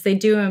challenges is they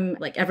do them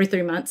like every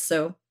 3 months.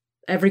 So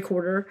every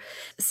quarter.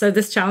 So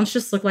this challenge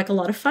just looked like a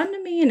lot of fun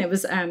to me. And it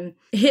was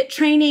HIIT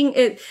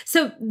training.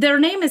 So their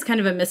name is kind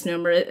of a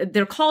misnomer.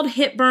 They're called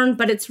HIIT Burn,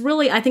 but it's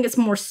really, I think it's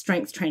more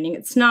strength training.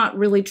 It's not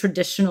really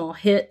traditional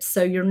HIIT.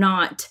 So you're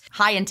not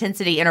high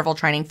intensity interval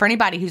training. For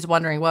anybody who's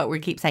wondering what we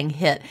keep saying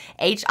HIIT,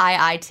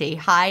 HIIT,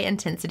 high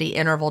intensity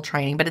interval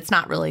training, but it's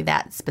not really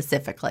that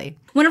specifically.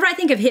 Whenever I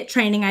think of HIIT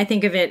training, I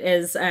think of it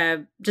as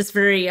just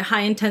very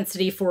high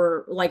intensity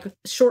for like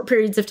short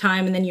periods of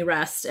time and then you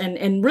rest.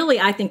 And really,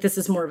 I think this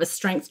is more of a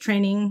strength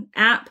training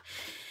app.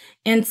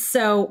 And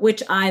so,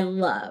 which I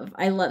love.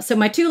 So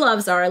my two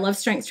loves are I love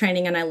strength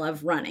training and I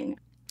love running.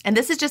 And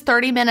this is just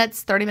 30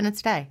 minutes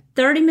a day.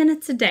 30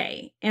 minutes a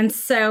day. And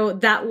so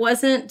that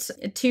wasn't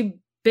too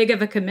big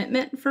of a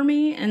commitment for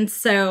me. And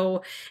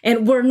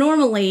where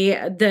normally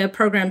the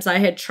programs I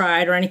had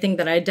tried or anything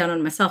that I had done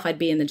on myself, I'd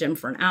be in the gym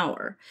for an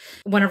hour.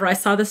 Whenever I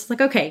saw this, like,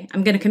 okay,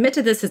 I'm going to commit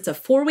to this. It's a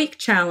 4-week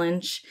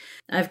challenge.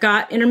 I've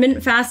got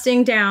intermittent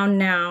fasting down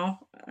now.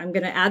 I'm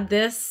going to add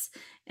this.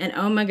 And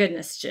oh my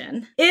goodness,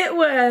 Jen,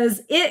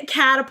 it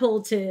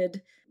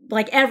catapulted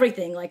like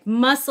everything, like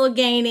muscle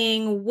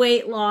gaining,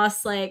 weight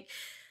loss, like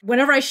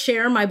whenever I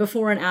share my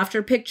before and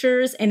after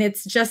pictures and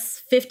it's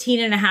just 15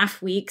 and a half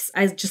weeks,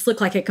 I just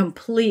look like a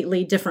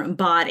completely different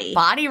body.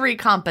 Body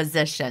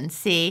recomposition,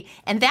 see?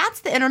 And that's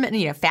the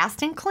intermittent,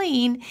 fast and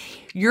clean.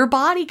 Your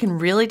body can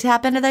really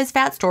tap into those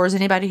fat stores.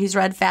 Anybody who's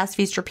read Fast,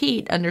 Feast,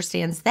 Repeat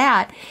understands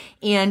that.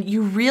 And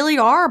you really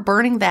are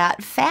burning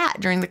that fat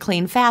during the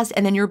clean fast.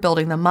 And then you're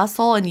building the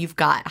muscle and you've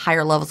got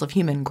higher levels of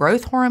human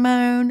growth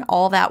hormone,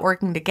 all that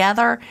working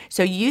together.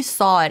 So you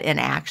saw it in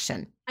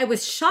action. I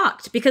was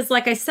shocked because,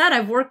 like I said,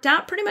 I've worked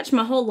out pretty much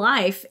my whole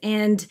life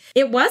and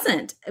it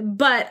wasn't,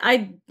 but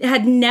I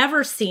had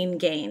never seen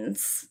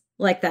gains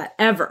like that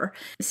ever.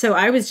 So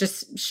I was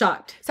just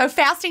shocked. So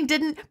fasting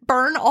didn't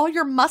burn all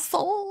your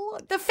muscle?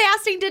 The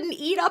fasting didn't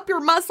eat up your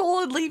muscle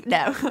and leave?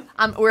 No,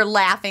 we're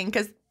laughing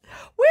because,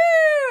 woo,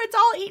 it's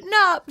all eaten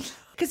up.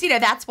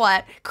 Because, that's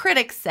what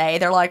critics say.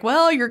 They're like,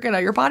 well, your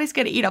body's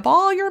going to eat up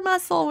all your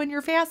muscle when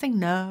you're fasting.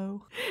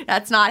 No,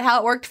 that's not how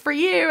it worked for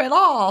you at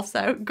all.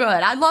 So good.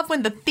 I love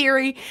when the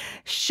theory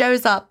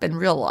shows up in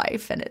real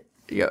life and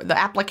the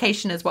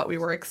application is what we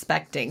were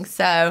expecting.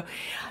 So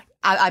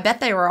I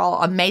bet they were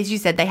all amazed. You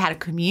said they had a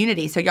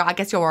community. So I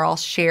guess you were all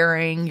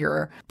sharing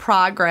your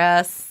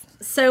progress.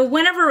 So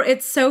whenever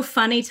it's so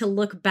funny to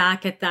look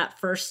back at that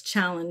first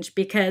challenge,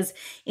 because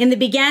in the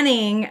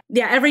beginning,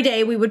 every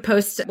day we would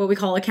post what we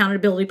call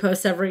accountability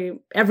posts every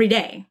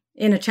day.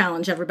 in a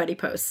challenge everybody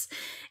posts.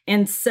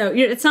 And so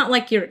it's not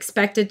like you're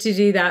expected to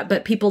do that,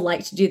 but people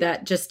like to do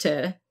that just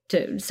to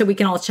so we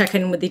can all check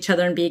in with each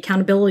other and be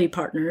accountability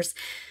partners.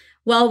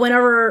 Well,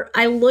 whenever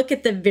I look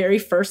at the very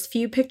first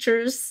few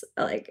pictures,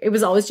 like it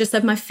was always just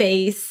of my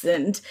face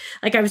and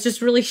like I was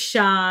just really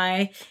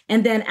shy.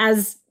 And then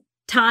as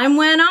time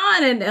went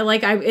on and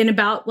like in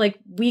about like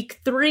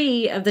week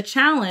 3 of the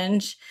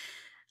challenge,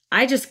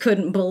 I just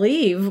couldn't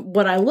believe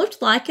what I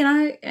looked like.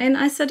 And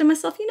I said to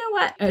myself, you know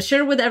what? I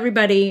share with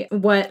everybody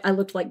what I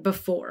looked like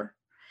before.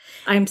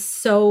 I'm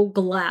so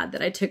glad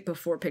that I took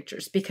before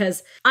pictures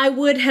because I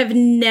would have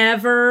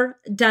never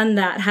done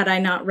that had I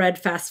not read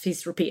Fast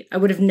Feast Repeat. I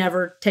would have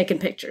never taken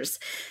pictures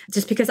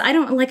just because I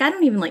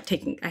don't even like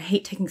I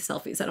hate taking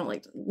selfies. I don't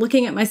like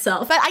looking at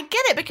myself. But I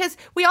get it because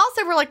we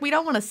also were like, we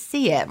don't want to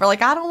see it. We're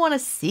like, I don't want to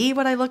see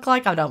what I look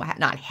like. I'm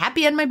not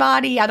happy in my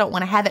body. I don't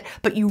want to have it.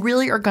 But you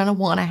really are going to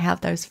want to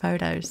have those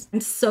photos.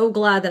 I'm so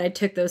glad that I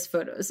took those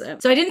photos.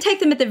 So I didn't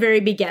take them at the very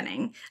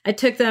beginning. I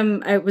took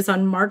them, it was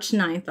on March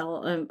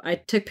 9th. I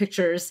took pictures.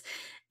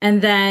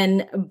 And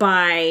then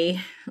by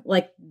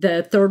like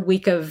the 3rd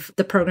week of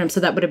the program,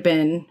 so that would have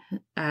been,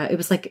 it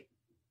was like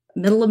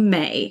middle of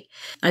May.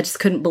 I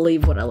just couldn't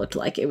believe what I looked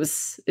like. It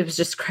was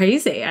just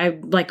crazy. I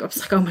was like,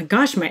 oh my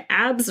gosh, my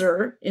abs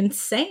are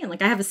insane.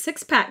 Like I have a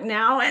 6-pack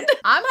now and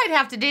I might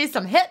have to do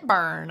some hit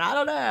burn. I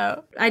don't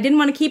know. I didn't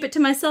want to keep it to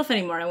myself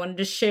anymore. I wanted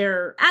to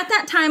share. At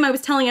that time, I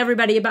was telling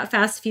everybody about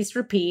Fast Feast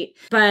Repeat,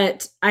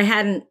 but I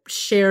hadn't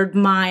shared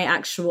my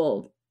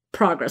actual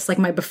progress, like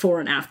my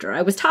before and after.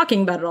 I was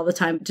talking about it all the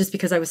time just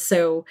because I was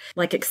so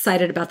like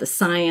excited about the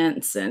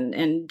science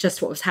and just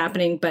what was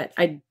happening, but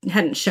I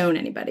hadn't shown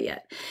anybody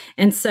yet.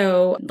 And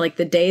so like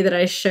the day that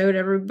I showed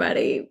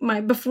everybody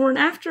my before and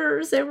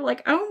afters, they were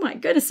like, oh my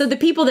goodness. So the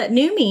people that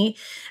knew me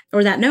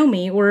or that know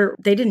me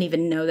they didn't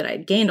even know that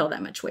I'd gained all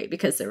that much weight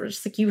because they were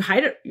just like, you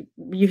hid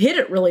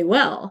it really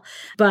well.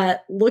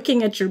 But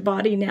looking at your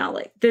body now,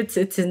 like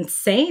it's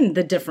insane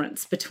the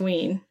difference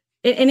between.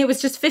 And it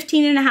was just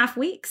 15 and a half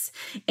weeks.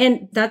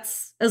 And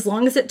that's as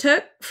long as it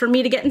took for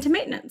me to get into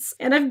maintenance.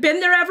 And I've been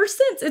there ever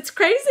since. It's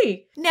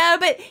crazy. No,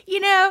 but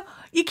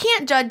you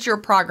can't judge your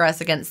progress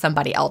against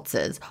somebody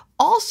else's.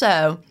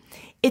 Also,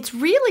 it's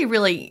really,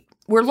 really,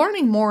 we're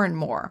learning more and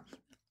more.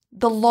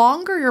 The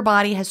longer your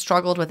body has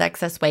struggled with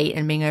excess weight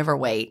and being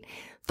overweight,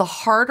 the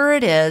harder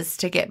it is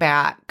to get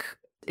back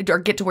or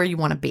get to where you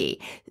want to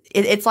be.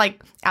 It's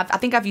like, I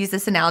think I've used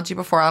this analogy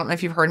before. I don't know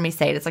if you've heard me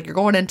say it. It's like you're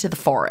going into the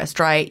forest,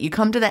 right? You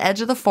come to the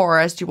edge of the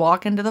forest, you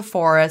walk into the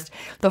forest.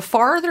 The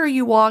farther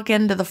you walk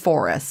into the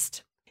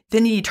forest,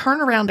 then you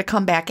turn around to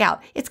come back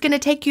out. It's going to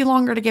take you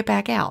longer to get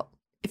back out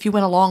if you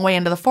went a long way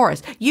into the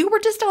forest. You were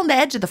just on the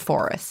edge of the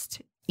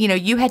forest.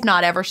 You had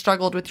not ever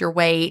struggled with your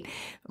weight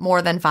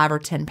more than 5 or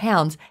 10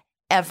 pounds,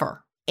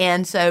 ever.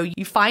 And so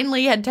you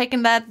finally had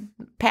taken that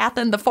path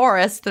in the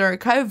forest through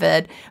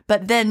COVID,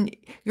 but then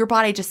your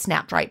body just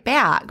snapped right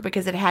back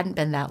because it hadn't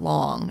been that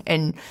long.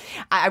 And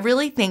I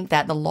really think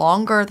that the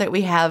longer that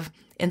we have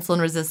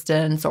insulin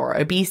resistance or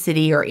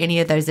obesity or any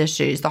of those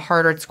issues, the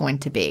harder it's going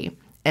to be.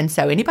 And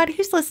so anybody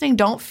who's listening,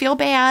 don't feel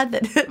bad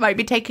that it might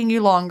be taking you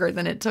longer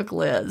than it took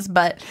Liz,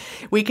 but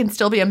we can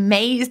still be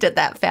amazed at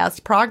that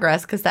fast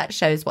progress because that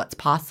shows what's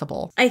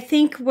possible. I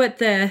think what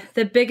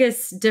the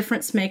biggest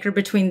difference maker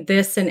between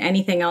this and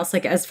anything else,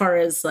 like as far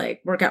as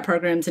like workout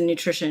programs and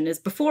nutrition, is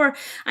before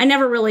I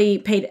never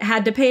really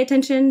had to pay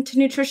attention to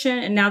nutrition.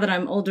 And now that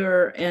I'm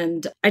older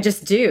and I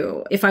just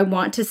do, if I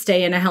want to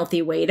stay in a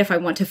healthy weight, if I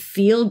want to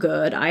feel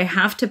good, I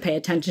have to pay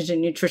attention to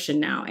nutrition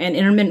now. And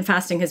intermittent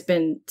fasting has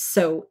been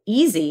so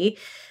easy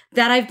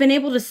that I've been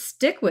able to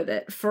stick with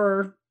it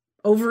for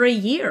over a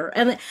year.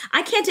 And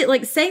I can't do,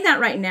 like, saying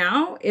that right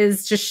now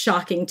is just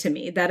shocking to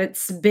me that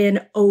it's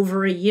been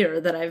over a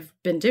year that I've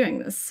been doing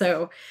this.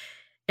 So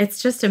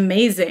it's just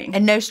amazing.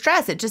 And no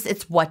stress.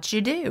 It's what you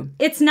do.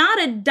 It's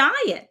not a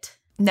diet.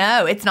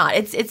 No, it's not.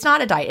 It's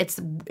not a diet.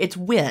 It's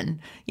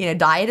when.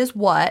 Diet is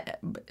what,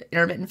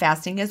 intermittent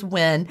fasting is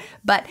when.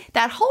 But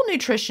that whole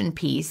nutrition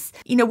piece,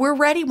 we're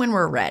ready when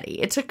we're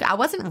ready. I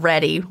wasn't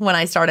ready when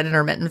I started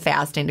intermittent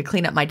fasting to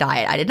clean up my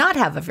diet. I did not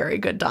have a very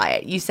good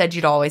diet. You said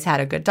you'd always had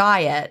a good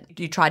diet.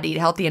 You tried to eat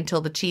healthy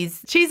until the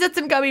Cheez-Its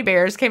and gummy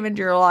bears came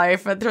into your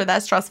life through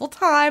that stressful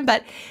time.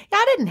 But yeah,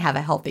 I didn't have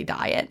a healthy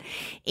diet.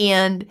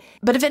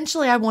 But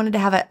eventually I wanted to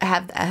have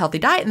a healthy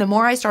diet. And the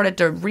more I started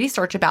to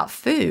research about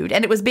food,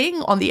 and it was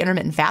being on the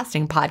intermittent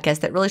fasting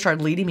podcast that really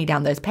started leading me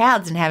down those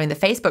paths and having the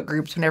Facebook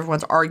groups when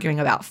everyone's arguing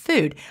about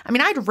food. I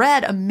mean, I'd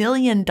read 1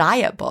 million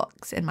diet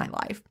books in my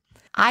life.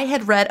 I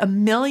had read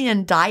 1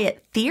 million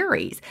diet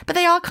theories, but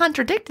they all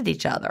contradicted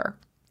each other.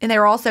 And they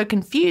were also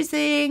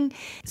confusing.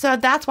 So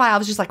that's why I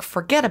was just like,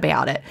 forget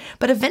about it.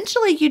 But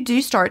eventually you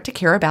do start to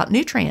care about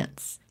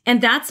nutrients. And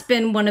that's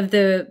been one of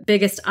the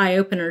biggest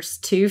eye-openers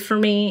too for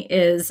me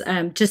is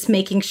just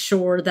making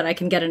sure that I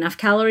can get enough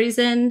calories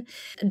in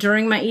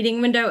during my eating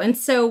window. And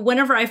so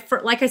whenever I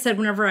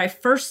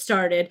first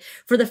started,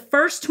 for the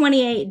first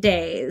 28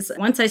 days,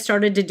 once I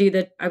started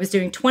to I was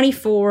doing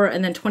 24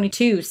 and then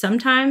 22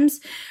 sometimes.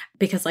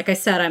 because like I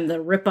said, I'm the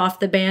rip off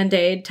the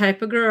Band-Aid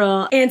type of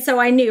girl. And so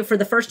I knew for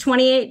the first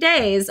 28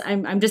 days,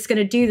 I'm just going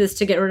to do this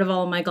to get rid of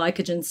all of my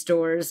glycogen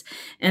stores.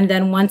 And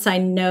then once I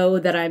know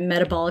that I'm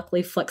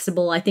metabolically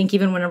flexible, I think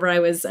even whenever I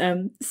was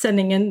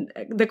sending in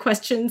the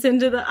questions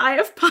into the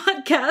IF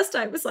podcast,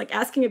 I was like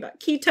asking about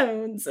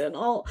ketones and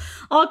all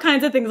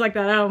kinds of things like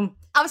that.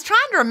 I was trying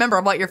to remember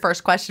what your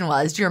first question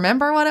was. Do you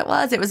remember what it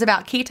was? It was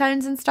about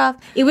ketones and stuff?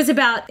 It was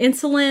about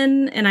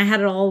insulin, and I had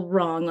it all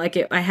wrong.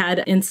 I had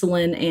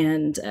insulin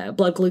and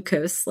blood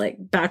glucose like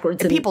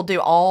backwards. And people do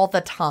all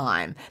the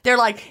time. They're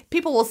like,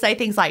 people will say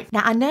things like,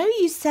 now I know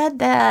you said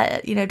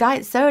that,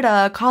 diet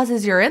soda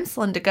causes your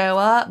insulin to go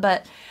up,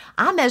 but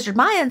I measured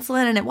my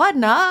insulin and it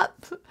wasn't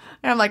up.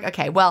 And I'm like,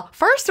 okay, well,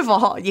 first of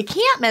all, you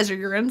can't measure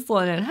your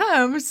insulin at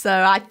home. So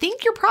I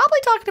think you're probably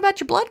talking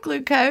about your blood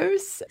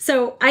glucose.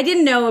 So I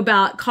didn't know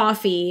about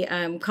coffee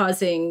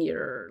causing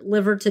your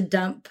liver to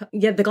dump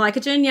the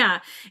glycogen. Yeah.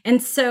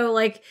 And so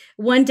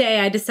one day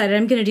I decided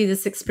I'm going to do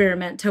this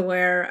experiment to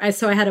where I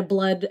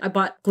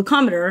bought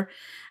glucometer,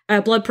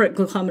 blood pressure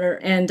glucometer.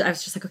 And I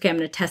was just like, okay, I'm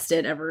going to test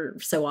it ever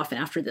so often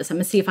after this. I'm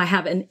going to see if I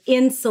have an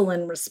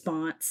insulin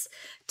response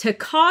to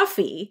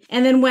coffee.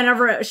 And then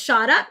whenever it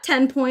shot up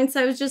 10 points,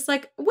 I was just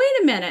like, wait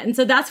a minute. And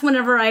so that's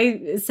whenever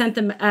I sent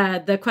them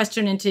the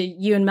question into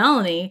you and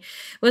Melanie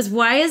was,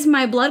 why is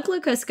my blood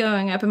glucose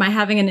going up? Am I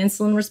having an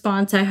insulin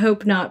response? I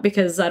hope not,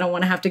 because I don't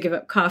want to have to give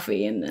up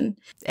coffee. And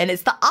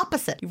it's the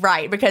opposite,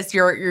 right? Because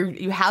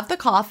you have the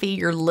coffee,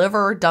 your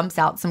liver dumps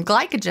out some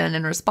glycogen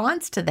in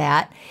response to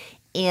that.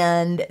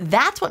 And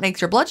that's what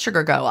makes your blood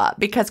sugar go up,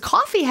 because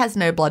coffee has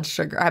no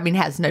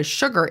has no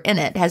sugar in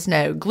it, has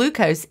no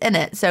glucose in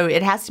it. So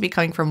it has to be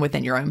coming from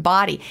within your own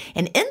body.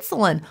 And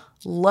insulin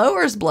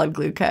lowers blood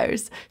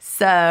glucose.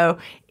 So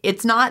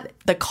it's not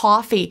the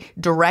coffee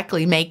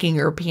directly making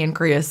your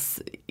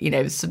pancreas,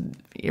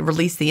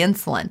 release the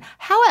insulin.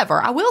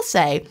 However, I will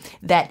say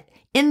that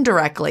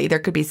indirectly, there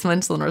could be some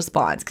insulin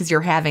response because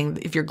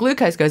if your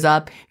glucose goes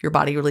up, your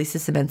body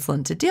releases some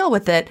insulin to deal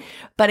with it.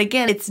 But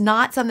again, it's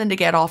not something to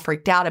get all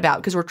freaked out about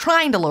because we're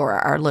trying to lower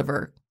our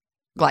liver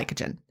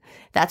glycogen.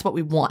 That's what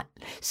we want.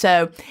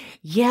 So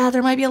yeah,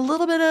 there might be a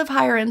little bit of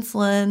higher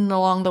insulin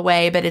along the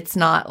way, but it's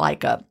not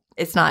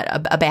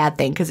a bad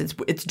thing because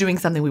it's doing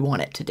something we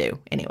want it to do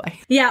anyway.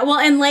 Yeah. Well,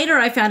 and later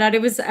I found out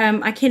it was,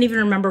 I can't even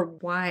remember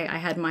why I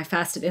had my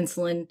fasted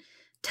insulin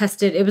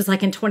tested. It was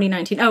in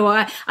 2019.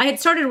 I had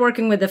started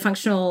working with a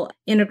functional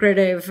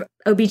integrative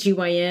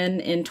OBGYN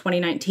in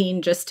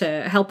 2019 just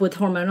to help with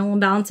hormonal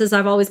imbalances.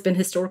 I've always been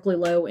historically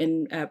low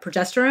in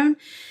progesterone.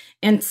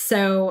 And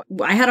so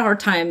I had a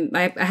hard time.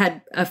 I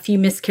had a few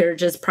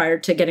miscarriages prior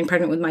to getting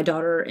pregnant with my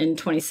daughter in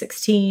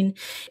 2016.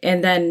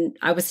 And then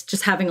I was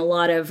just having a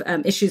lot of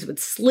issues with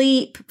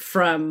sleep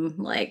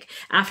from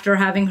after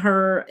having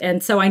her.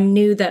 And so I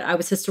knew that I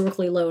was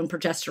historically low in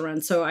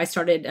progesterone. So I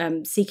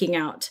started seeking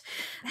out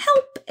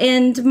help.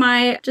 And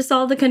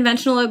all the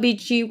conventional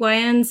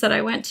OBGYNs that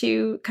I went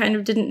to kind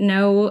of didn't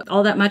know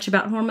all that much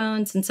about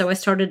hormones. And so I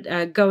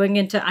started going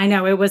into, I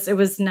know it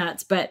was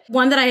nuts, but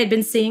one that I had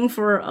been seeing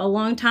for a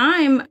long time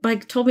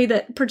told me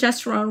that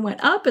progesterone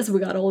went up as we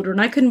got older,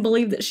 and I couldn't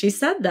believe that she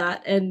said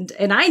that. And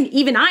I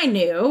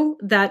knew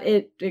that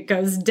it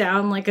goes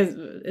down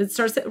it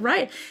starts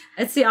right.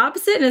 It's the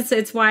opposite, and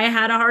it's why I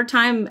had a hard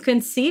time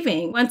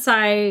conceiving. Once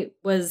I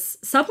was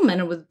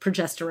supplemented with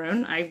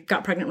progesterone, I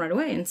got pregnant right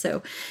away. And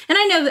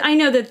I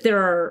know that there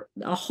are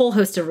a whole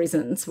host of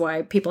reasons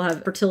why people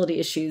have fertility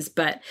issues,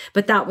 but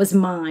that was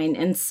mine.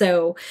 And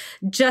so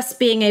just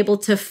being able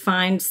to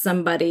find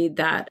somebody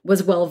that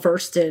was well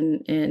versed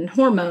in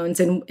hormones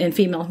and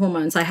female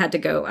hormones, I had to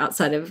go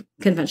outside of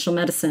conventional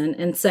medicine.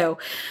 And so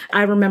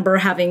I remember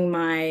having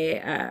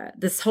my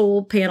this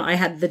whole panel. I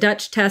had the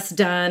Dutch test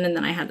done, and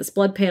then I had this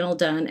blood panel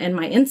done, and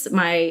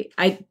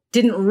I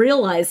didn't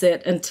realize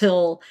it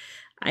until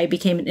I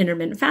became an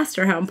intermittent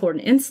faster, how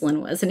important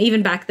insulin was. And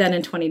even back then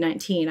in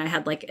 2019, I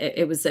had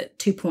it was at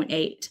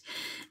 2.8.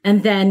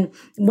 And then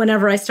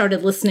whenever I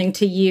started listening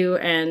to you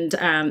and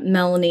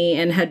Melanie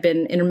and had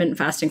been intermittent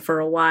fasting for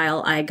a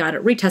while, I got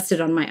it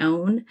retested on my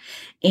own,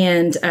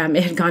 and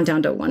it had gone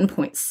down to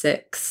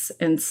 1.6.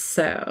 And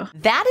so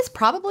that is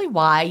probably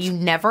why you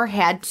never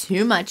had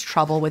too much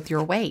trouble with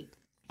your weight.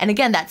 And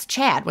again, that's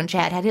Chad. When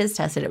Chad had his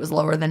tested, it was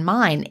lower than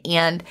mine.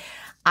 And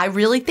I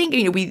really think,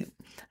 we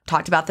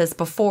talked about this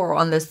before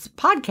on this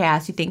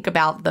podcast. You think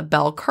about the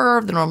bell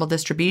curve, the normal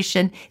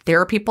distribution.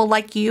 There are people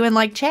like you and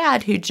like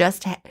Chad who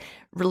just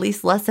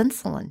release less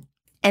insulin.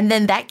 And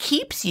then that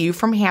keeps you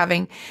from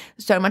having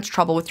so much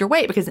trouble with your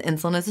weight because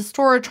insulin is a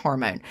storage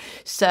hormone.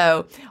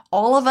 So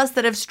all of us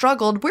that have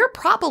struggled, we're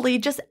probably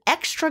just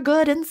extra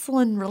good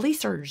insulin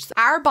releasers.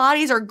 Our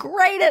bodies are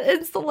great at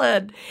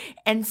insulin.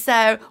 And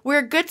so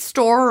we're good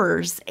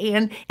storers.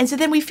 And so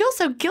then we feel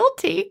so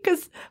guilty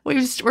because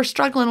we're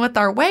struggling with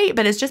our weight,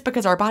 but it's just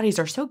because our bodies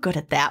are so good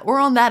at that. We're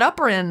on that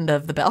upper end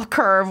of the bell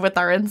curve with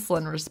our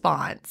insulin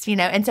response,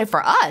 And so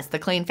for us, the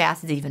clean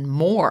fast is even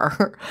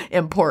more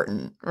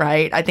important,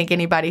 right? I think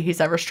anybody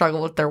who's ever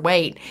struggled with their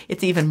weight,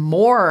 it's even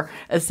more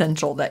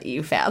essential that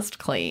you fast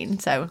clean.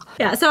 So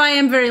I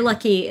am very very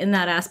lucky in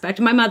that aspect.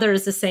 My mother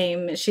is the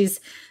same. She's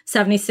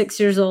 76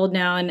 years old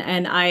now.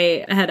 And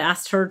I had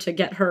asked her to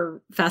get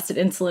her fasted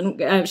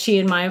insulin. She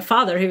and my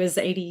father, who is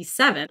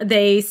 87,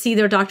 they see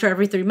their doctor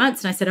every 3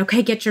 months. And I said,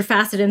 okay, get your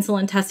fasted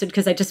insulin tested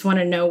because I just want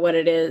to know what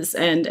it is.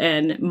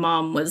 And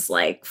mom was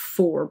like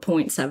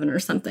 4.7 or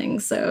something.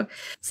 So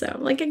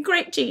like a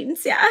great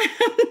genes. Yeah.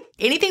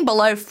 Anything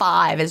below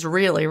 5 is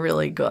really,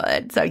 really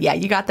good. So yeah,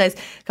 you got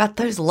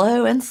those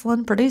low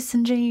insulin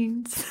producing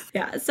genes.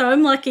 Yeah. So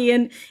I'm lucky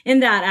in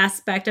that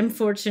aspect. I'm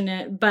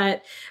fortunate.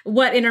 But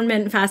what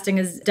intermittent fasting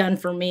has done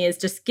for me is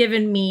just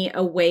given me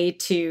a way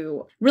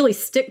to really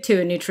stick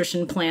to a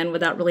nutrition plan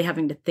without really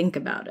having to think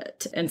about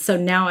it. And so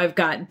now I've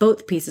got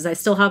both pieces. I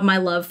still have my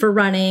love for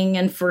running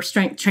and for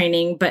strength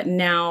training, but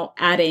now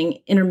adding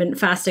intermittent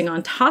fasting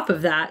on top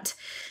of that,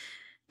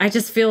 I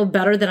just feel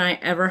better than I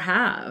ever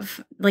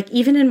have. Like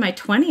even in my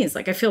 20s,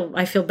 like I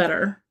feel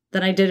better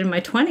than I did in my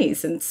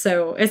 20s. And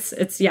so it's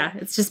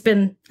just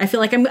been, I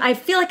feel like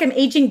I'm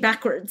aging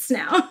backwards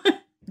now.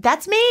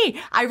 That's me.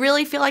 I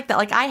really feel like that.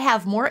 Like I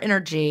have more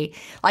energy.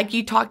 Like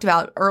you talked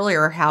about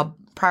earlier, how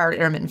prior to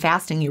intermittent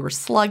fasting, you were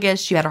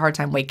sluggish. You had a hard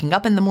time waking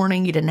up in the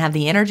morning. You didn't have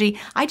the energy.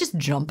 I just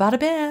jump out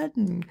of bed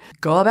and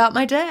go about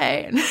my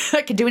day. And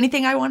I can do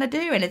anything I want to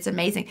do. And it's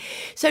amazing.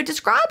 So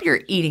describe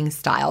your eating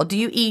style. Do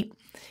you eat,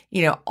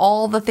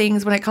 all the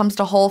things when it comes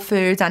to whole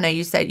foods? I know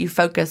you said you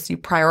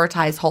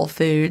prioritize whole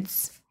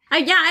foods.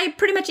 I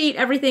pretty much eat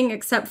everything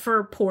except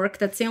for pork.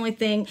 That's the only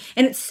thing.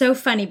 And it's so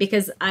funny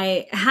because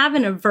I have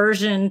an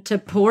aversion to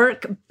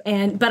pork,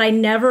 but I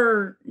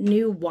never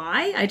knew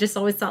why. I just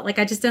always thought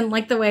I just didn't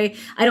like the way,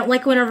 I don't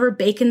like whenever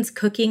bacon's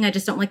cooking. I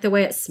just don't like the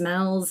way it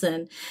smells.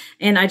 And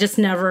I just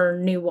never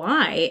knew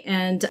why.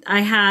 And I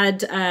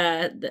had,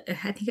 I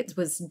think it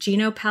was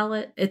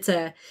Genopalate. It's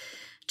a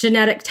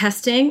genetic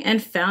testing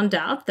and found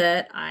out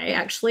that I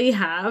actually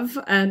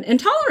have an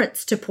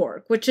intolerance to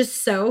pork, which is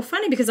so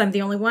funny because I'm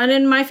the only one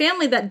in my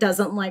family that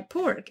doesn't like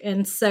pork.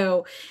 And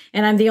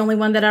I'm the only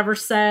one that ever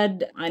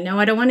said, I know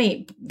I don't want to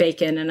eat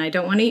bacon and I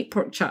don't want to eat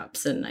pork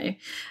chops and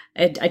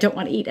I don't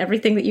want to eat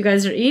everything that you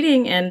guys are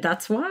eating. And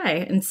that's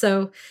why. And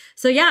so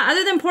yeah,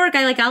 other than pork,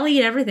 I'll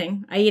eat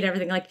everything. I eat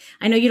everything. Like,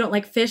 I know you don't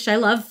like fish. I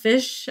love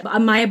fish.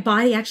 My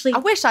body actually. I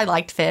wish I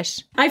liked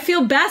fish. I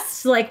feel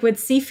best with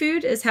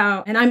seafood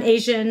and I'm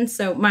Asian.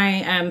 So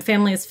my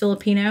family is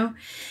Filipino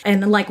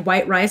and like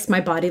white rice,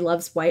 my body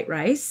loves white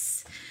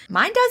rice.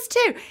 Mine does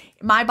too.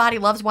 My body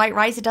loves white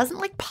rice. It doesn't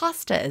like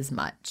pasta as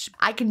much.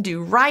 I can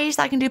do rice.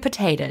 I can do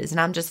potatoes and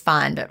I'm just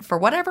fine. But for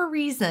whatever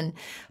reason,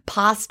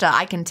 pasta,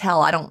 I can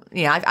tell I don't,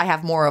 I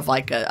have more of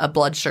like a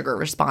blood sugar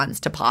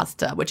response to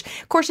pasta, which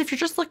of course, if you're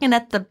just looking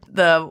at the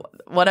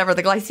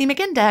glycemic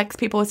index,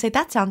 people would say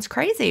that sounds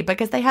crazy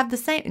because they have the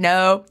same.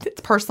 No,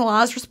 it's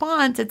personalized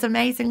response. It's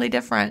amazingly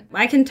different.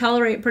 I can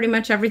tolerate pretty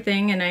much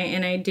everything and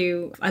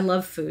I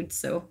love food.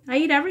 So I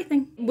eat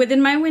everything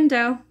within my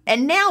window.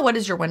 And now what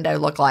does your window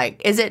look like?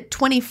 Is it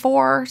 24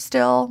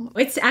 still?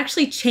 It's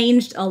actually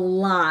changed a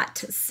lot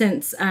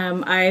since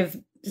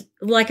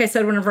like I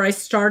said, whenever I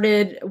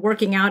started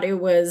working out, it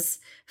was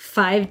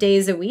 5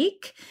 days a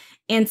week.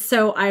 And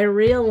so I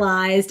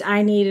realized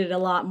I needed a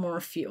lot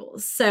more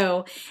fuel.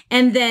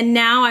 And then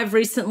now I've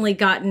recently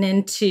gotten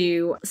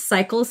into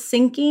cycle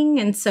syncing.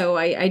 And so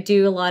I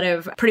do a lot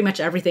of pretty much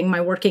everything,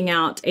 my working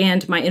out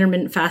and my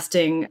intermittent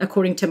fasting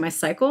according to my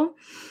cycle.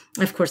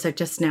 Of course, I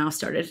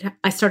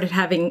started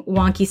having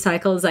wonky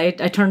cycles. I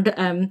turned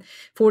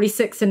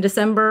 46 in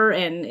December,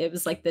 and it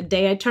was like the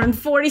day I turned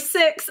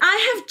 46.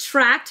 I have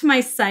tracked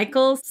my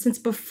cycles since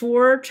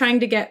before trying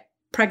to get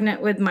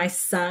pregnant with my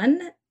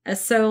son.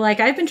 So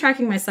I've been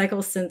tracking my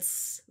cycles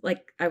since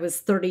I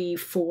was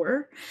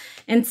 34.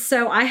 And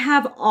so I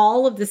have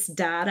all of this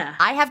data.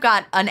 I have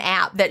got an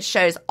app that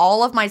shows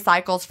all of my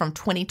cycles from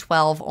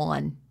 2012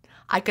 on.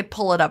 I could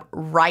pull it up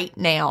right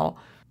now.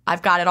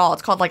 I've got it all.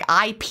 It's called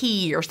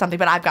IP or something,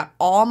 but I've got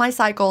all my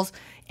cycles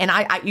and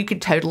you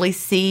could totally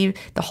see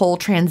the whole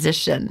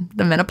transition,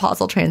 the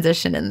menopausal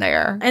transition in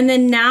there. And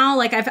then now,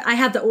 I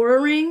have the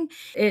Oura Ring.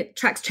 It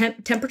tracks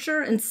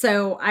temperature. And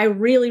so I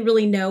really,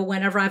 really know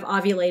whenever I've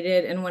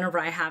ovulated and whenever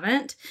I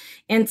haven't.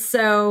 And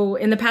so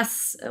in the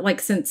past,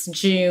 since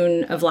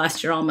June of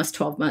last year, almost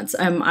 12 months,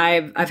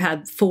 I've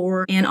had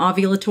 4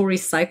 anovulatory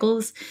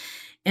cycles.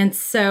 And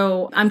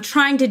so I'm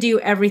trying to do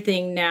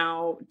everything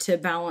now to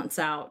balance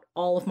out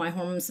all of my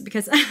hormones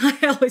because I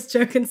always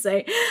joke and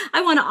say,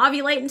 I want to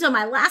ovulate until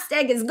my last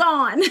egg is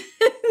gone.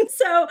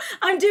 So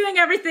I'm doing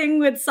everything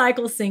with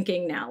cycle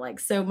syncing now,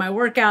 so my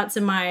workouts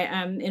and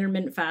my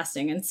intermittent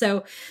fasting. And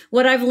so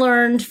what I've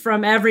learned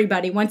from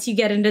everybody, once you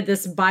get into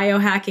this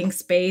biohacking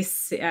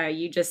space,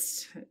 you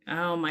just,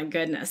 oh my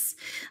goodness.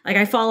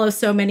 I follow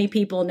so many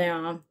people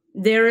now.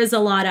 There is a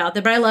lot out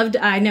there,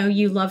 but I know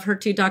you love her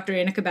too, Dr.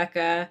 Annika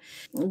Becca.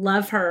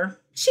 Love her.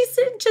 She's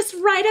just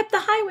right up the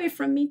highway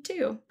from me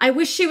too. I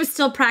wish she was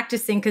still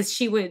practicing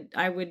because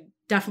I would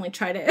definitely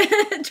try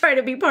to try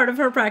to be part of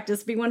her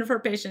practice, be one of her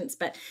patients,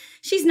 but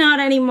she's not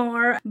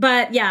anymore.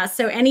 But yeah,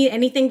 so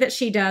anything that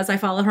she does, I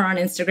follow her on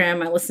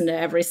Instagram. I listen to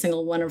every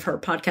single one of her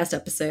podcast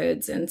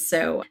episodes. And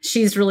so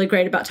she's really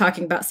great about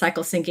talking about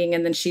cycle syncing.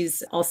 And then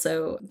she's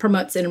also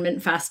promotes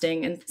intermittent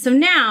fasting. And so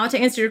now to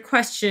answer your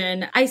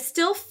question, I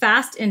still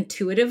fast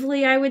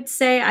intuitively, I would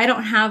say. I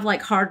don't have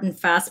like hard and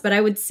fast, but I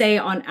would say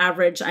on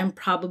average, I'm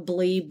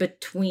probably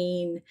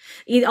between,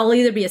 I'll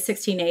either be a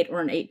 16-8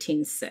 or an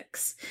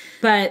 18-6.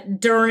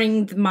 But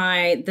during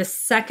the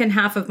second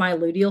half of my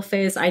luteal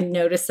phase, I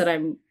noticed that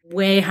I'm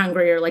way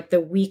hungrier like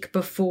the week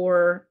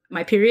before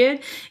my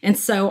period. And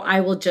so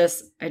I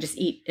just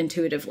eat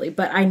intuitively,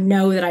 but I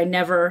know that I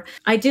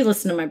do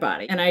listen to my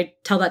body. And I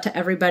tell that to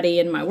everybody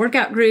in my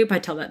workout group. I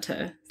tell that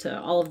to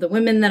all of the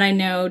women that I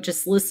know,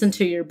 just listen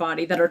to your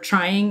body that are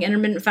trying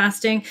intermittent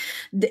fasting.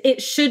 It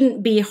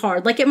shouldn't be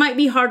hard. Like it might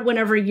be hard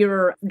whenever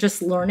you're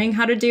just learning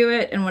how to do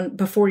it and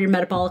before you're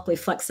metabolically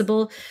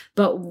flexible.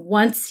 But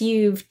once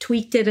you've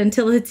tweaked it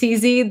until it's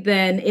easy,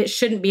 then it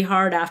shouldn't be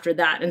hard after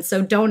that. And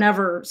so don't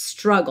ever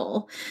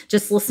struggle.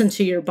 Just listen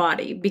to your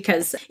body,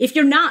 because if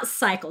you're not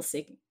cycle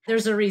syncing,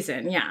 there's a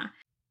reason. Yeah.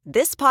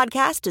 This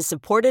podcast is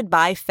supported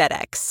by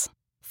FedEx.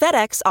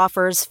 FedEx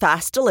offers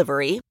fast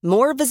delivery,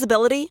 more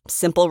visibility,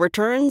 simple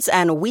returns,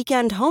 and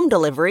weekend home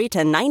delivery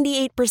to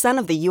 98%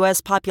 of the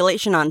U.S.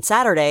 population on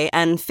Saturday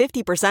and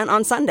 50%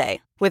 on Sunday.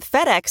 With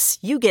FedEx,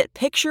 you get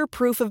picture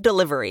proof of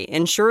delivery,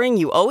 ensuring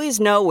you always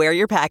know where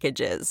your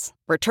package is.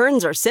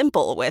 Returns are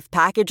simple with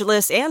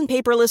packageless and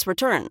paperless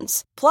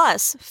returns.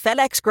 Plus,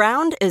 FedEx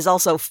Ground is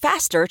also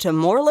faster to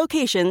more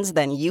locations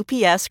than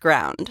UPS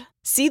Ground.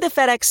 See the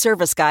FedEx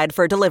service guide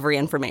for delivery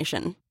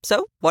information.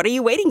 So, what are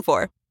you waiting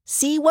for?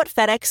 See what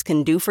FedEx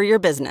can do for your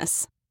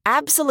business.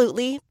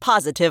 Absolutely,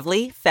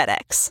 positively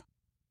FedEx.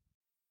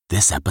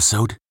 This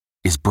episode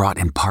is brought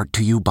in part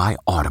to you by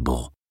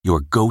Audible, your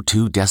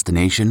go-to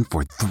destination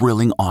for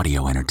thrilling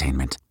audio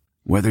entertainment.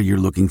 Whether you're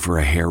looking for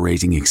a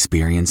hair-raising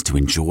experience to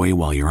enjoy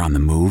while you're on the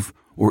move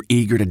or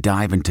eager to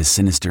dive into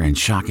sinister and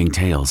shocking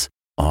tales,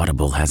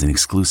 Audible has an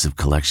exclusive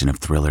collection of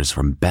thrillers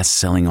from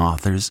best-selling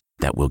authors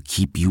that will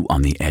keep you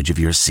on the edge of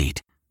your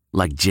seat.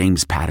 Like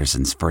James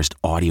Patterson's first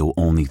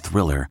audio-only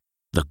thriller,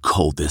 The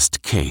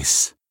Coldest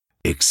Case.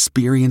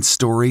 Experience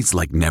stories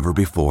like never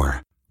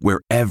before,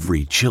 where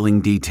every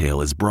chilling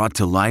detail is brought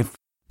to life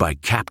by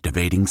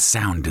captivating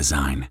sound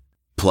design.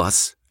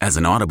 Plus, as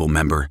an Audible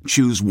member,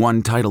 choose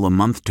one title a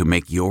month to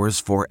make yours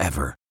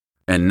forever.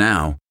 And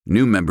now,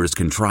 new members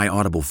can try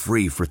Audible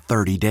free for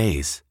 30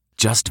 days.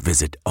 Just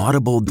visit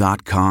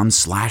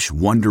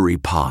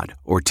audible.com/WonderyPod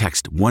or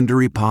text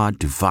WonderyPod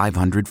to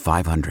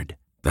 500-500.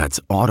 That's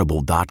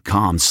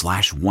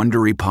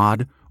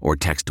audible.com/WonderyPod or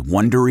text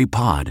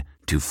WonderyPod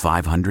to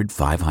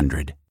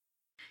 500-500.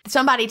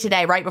 Somebody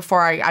today, right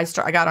before I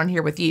got on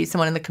here with you,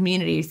 someone in the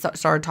community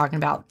started talking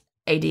about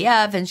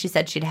ADF, and she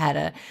said she'd had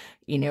a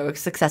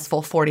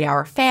successful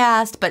 40-hour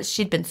fast, but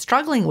she'd been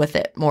struggling with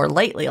it more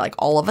lately. Like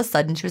all of a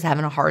sudden she was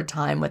having a hard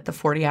time with the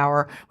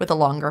 40-hour, with a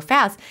longer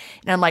fast.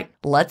 And I'm like,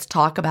 let's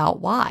talk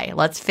about why.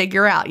 Let's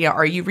figure out,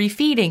 are you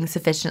refeeding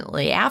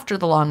sufficiently after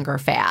the longer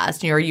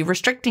fast? Are you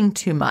restricting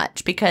too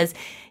much? Because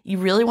you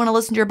really want to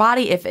listen to your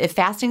body. If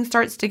fasting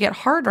starts to get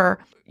harder,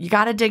 you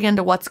got to dig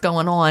into what's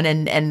going on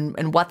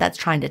and what that's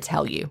trying to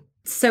tell you.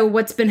 So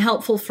what's been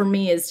helpful for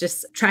me is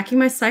just tracking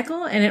my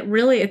cycle. And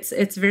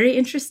it's very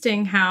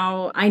interesting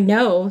how I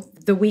know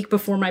the week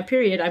before my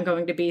period, I'm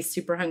going to be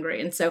super hungry.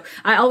 And so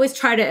I always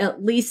try to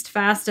at least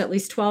fast at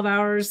least 12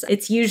 hours.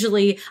 It's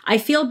usually, I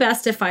feel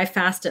best if I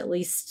fast at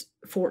least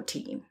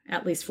 14.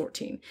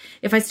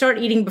 If I start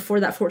eating before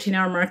that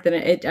 14-hour mark, then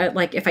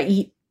if I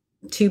eat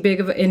too big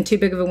of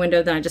a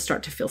window, then I just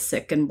start to feel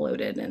sick and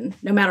bloated, and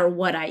no matter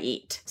what I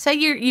eat. So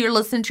you're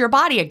listening to your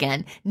body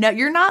again. No,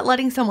 you're not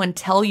letting someone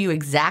tell you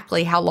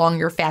exactly how long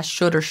your fast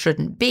should or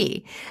shouldn't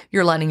be.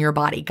 You're letting your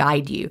body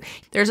guide you.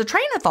 There's a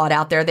train of thought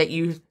out there that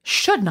you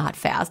should not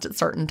fast at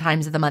certain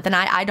times of the month, and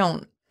I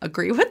don't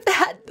agree with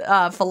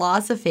that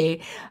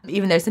philosophy,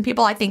 even though some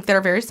people I think that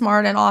are very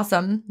smart and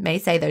awesome may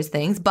say those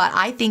things. But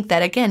I think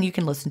that, again, you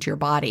can listen to your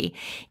body,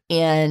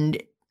 and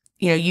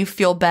you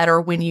feel better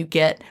when you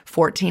get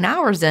 14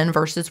 hours in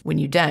versus when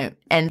you don't.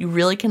 And you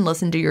really can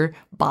listen to your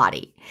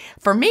body.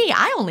 For me,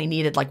 I only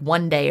needed like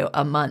one day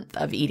a month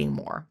of eating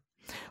more.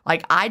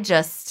 That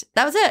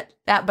was it.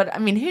 But I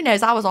mean, who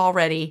knows?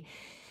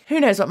 Who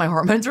knows what my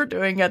hormones were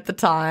doing at the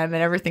time,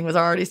 and everything was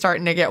already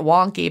starting to get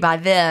wonky by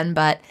then,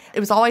 but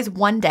it was always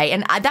one day.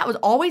 And that would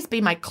always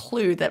be my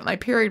clue that my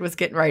period was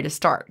getting ready to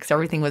start, because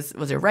everything was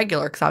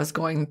irregular because I was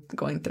going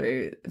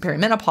through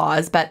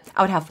perimenopause. But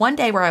I would have one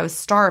day where I was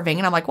starving,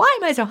 and I'm like, why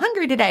am I so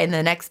hungry today? And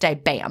the next day,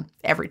 bam,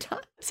 every time.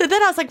 So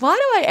then I was like, why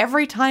do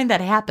every time that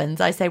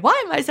happens, I say,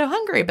 why am I so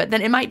hungry? But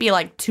then it might be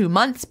like 2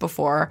 months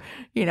before,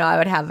 I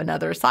would have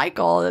another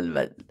cycle.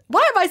 But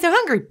Why am I so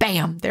hungry?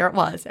 Bam, there it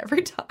was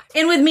every time.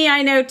 And with me,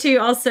 I know too,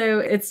 also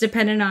it's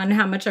dependent on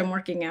how much I'm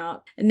working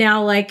out.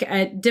 Now, like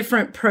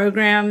different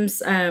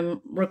programs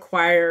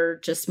require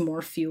just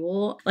more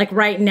fuel. Like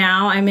right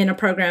now, I'm in a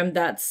program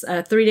that's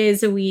 3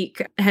 days a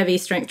week, heavy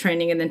strength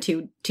training, and then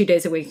two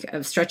days a week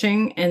of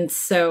stretching. And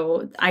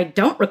so I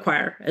don't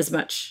require as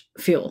much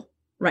fuel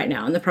right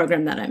now in the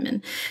program that I'm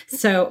in.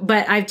 So,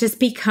 but I've just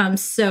become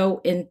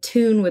so in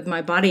tune with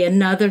my body.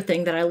 Another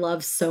thing that I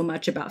love so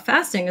much about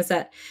fasting is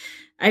that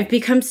I've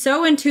become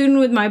so in tune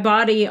with my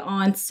body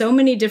on so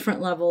many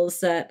different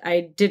levels that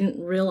I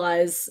didn't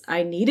realize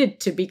I needed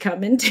to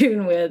become in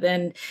tune with.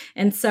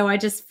 And so I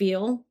just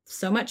feel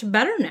so much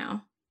better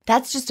now.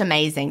 That's just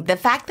amazing. The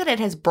fact that it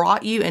has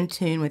brought you in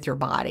tune with your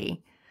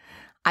body,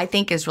 I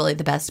think is really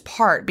the best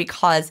part,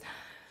 because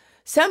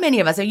so many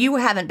of us, so you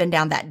haven't been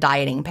down that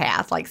dieting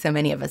path like so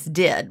many of us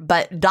did,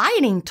 but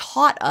dieting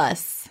taught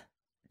us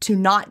to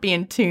not be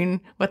in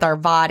tune with our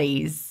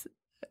bodies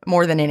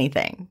more than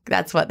anything.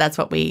 That's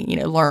what we,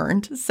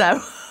 learned.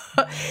 So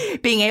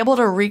being able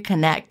to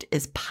reconnect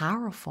is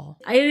powerful.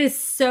 It is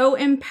so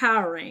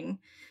empowering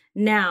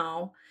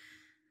now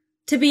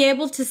to be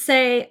able to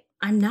say,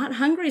 I'm not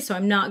hungry, so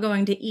I'm not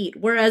going to eat.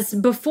 Whereas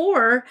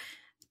before,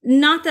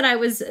 not that I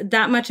was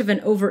that much of an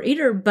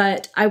overeater,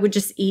 but I would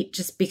just eat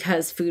just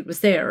because food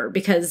was there, or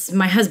because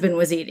my husband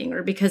was eating,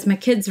 or because my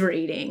kids were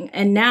eating.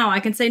 And now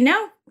I can say,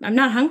 no, I'm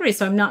not hungry,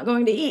 so I'm not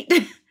going to eat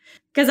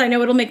because I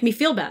know it'll make me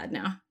feel bad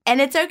now. And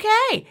it's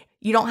okay.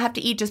 You don't have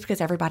to eat just because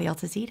everybody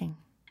else is eating.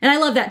 And I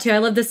love that too. I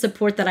love the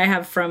support that I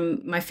have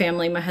from my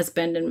family, my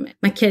husband, and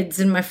my kids,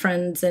 and my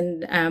friends,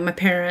 and my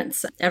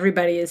parents.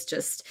 Everybody is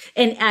just,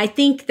 and I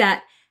think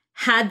that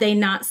had they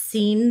not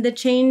seen the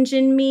change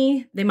in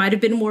me, they might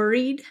have been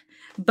worried.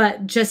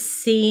 But just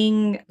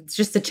seeing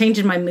just the change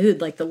in my mood,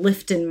 like the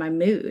lift in my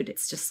mood,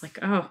 it's just like,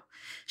 oh,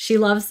 she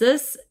loves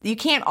this. You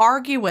can't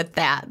argue with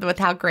that, with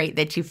how great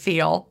that you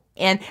feel.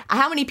 And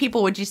how many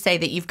people would you say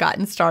that you've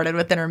gotten started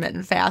with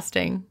intermittent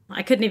fasting?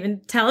 I couldn't even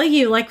tell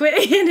you, like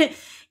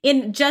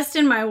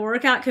in my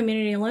workout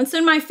community alone. So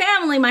in my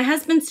family, my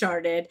husband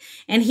started,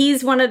 and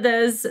he's one of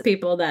those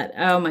people that,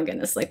 oh my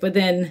goodness, like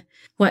within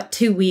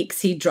 2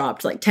 weeks, he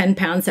dropped like 10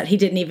 pounds that he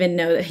didn't even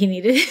know that he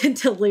needed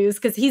to lose,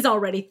 because he's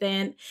already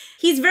thin.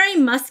 He's very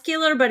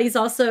muscular, but he's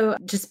also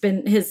just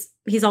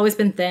he's always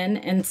been thin.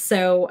 And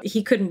so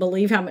he couldn't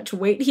believe how much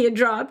weight he had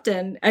dropped,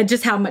 and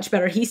just how much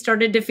better he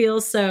started to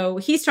feel. So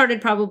he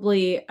started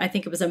probably, I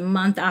think it was a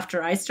month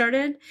after I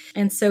started.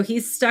 And so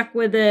he's stuck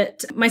with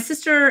it. My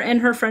sister and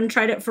her friend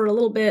tried it for a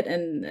little bit,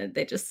 and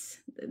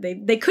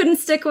they couldn't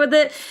stick with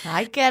it.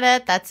 I get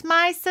it. That's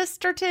my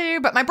sister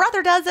too, but my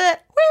brother does it.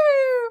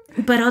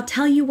 Woo! But I'll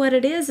tell you what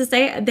it is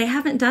they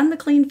haven't done the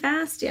clean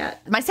fast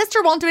yet. My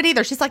sister won't do it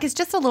either. She's like, it's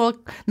just a little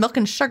milk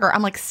and sugar.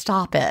 I'm like,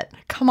 stop it.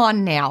 Come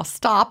on now.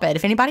 Stop it.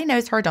 If anybody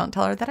knows her, don't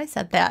tell her that I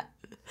said that.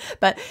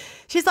 But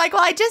she's like,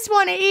 well, I just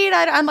want to eat.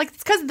 I'm like,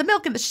 it's because of the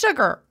milk and the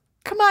sugar.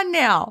 Come on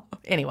now.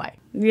 Anyway.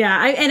 Yeah,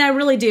 I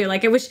really do.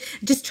 Like, I wish,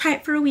 just try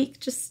it for a week.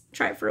 Just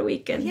try it for a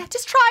week. And yeah,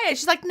 just try it.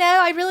 She's like,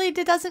 no,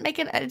 it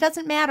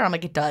doesn't matter. I'm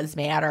like, it does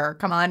matter.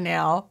 Come on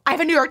now. I have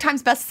a New York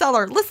Times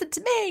bestseller. Listen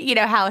to me. You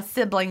know how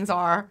siblings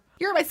are.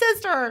 You're my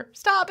sister.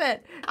 Stop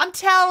it. I'm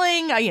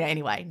telling.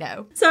 Anyway,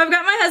 no. So I've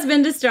got my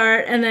husband to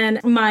start, and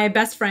then my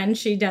best friend,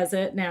 she does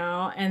it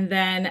now. And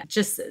then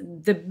just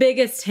the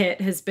biggest hit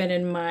has been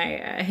in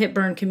my hip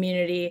burn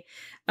community.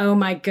 Oh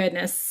my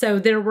goodness. So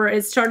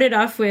it started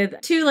off with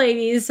two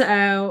ladies,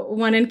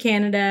 one in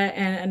Canada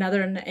and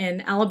another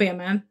in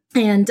Alabama.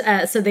 And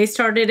so they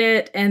started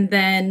it. And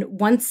then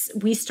once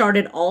we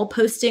started all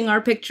posting our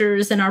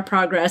pictures and our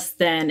progress,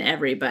 then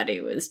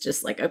everybody was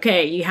just like,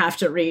 okay, you have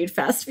to read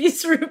Fast,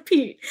 Feast,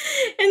 Repeat.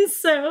 And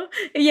so,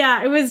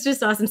 yeah, it was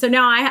just awesome. So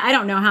now I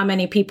don't know how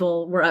many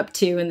people we're up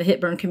to in the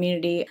hip burn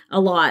community. A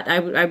lot.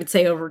 I would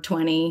say over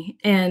 20.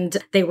 And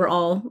they were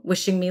all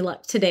wishing me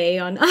luck today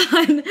on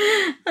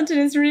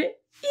today's read.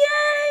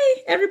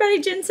 Yay! Everybody,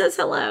 Jen says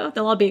hello.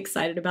 They'll all be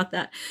excited about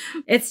that.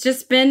 It's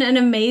just been an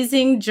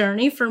amazing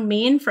journey for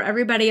me and for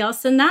everybody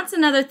else. And that's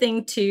another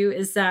thing too,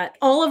 is that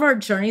all of our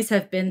journeys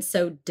have been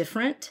so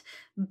different.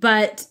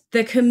 But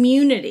the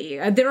community,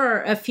 there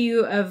are a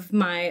few of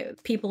my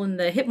people in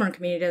the hip burn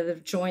community that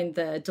have joined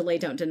the Delay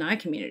Don't Deny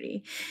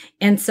community.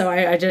 And so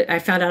I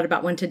found out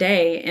about one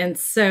today. And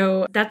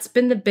so that's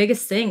been the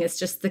biggest thing. It's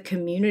just the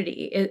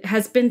community. It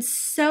has been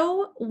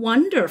so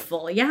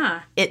wonderful.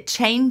 Yeah. It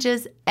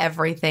changes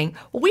everything.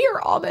 We are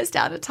almost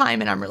out of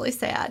time, and I'm really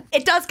sad.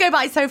 It does go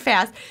by so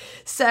fast.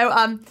 So,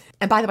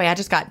 and by the way, I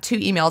just got 2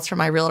 emails from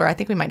my realtor. I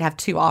think we might have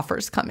 2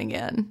 offers coming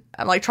in.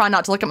 I'm like trying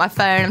not to look at my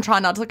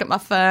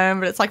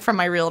phone. But it's like from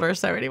my realtor.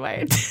 So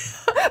anyway,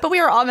 but we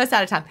are almost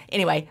out of time.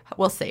 Anyway,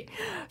 we'll see.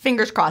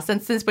 Fingers crossed.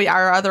 And since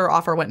our other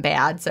offer went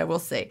bad, so we'll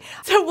see.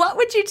 So what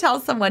would you tell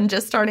someone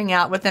just starting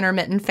out with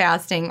intermittent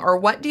fasting, or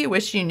what do you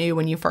wish you knew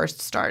when you first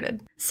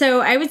started?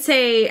 So I would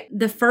say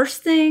the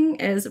first thing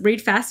is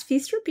read Fast,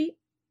 Feast, Repeat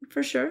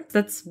for sure.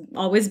 That's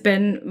always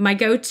been my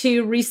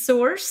go-to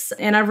resource.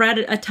 And I've read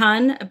a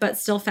ton, but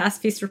still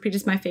Fast Feast Repeat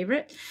is my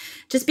favorite,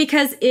 just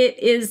because it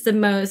is the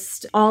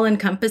most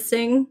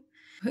all-encompassing.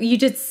 You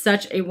did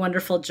such a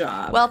wonderful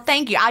job. Well,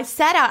 thank you. I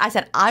said,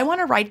 I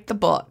want to write the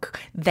book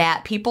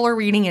that people are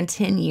reading in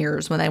 10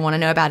 years when they want to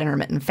know about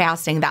intermittent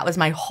fasting. That was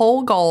my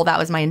whole goal. That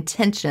was my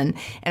intention.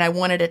 And I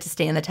wanted it to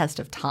stand the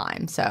test of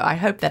time. So I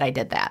hope that I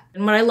did that.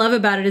 And what I love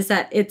about it is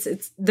that it's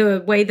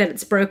the way that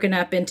it's broken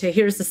up into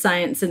here's the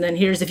science and then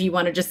here's if you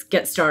want to just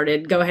get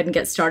started, go ahead and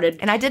get started.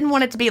 And I didn't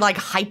want it to be like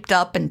hyped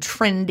up and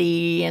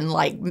trendy and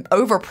like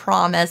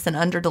overpromise and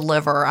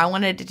underdeliver. I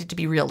wanted it to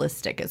be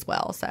realistic as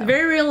well. So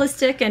very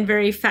realistic and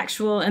very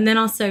factual, and then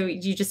also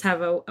you just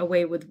have a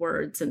way with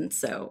words, and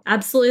so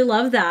absolutely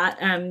love that.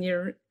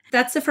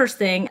 That's the first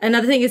thing.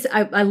 Another thing is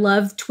I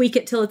love tweak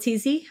it till it's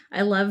easy.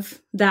 I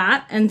love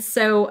that, and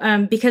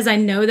so because I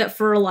know that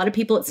for a lot of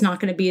people it's not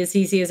going to be as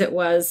easy as it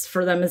was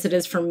for them as it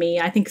is for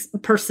me. I think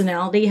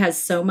personality has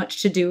so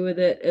much to do with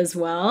it as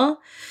well.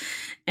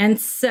 And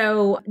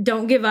so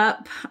don't give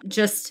up.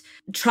 Just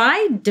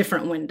try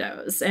different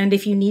windows. And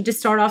if you need to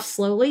start off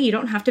slowly, you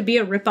don't have to be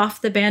a rip off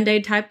the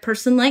Band-Aid type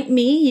person like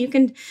me.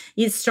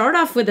 You start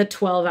off with a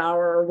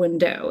 12-hour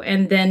window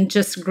and then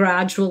just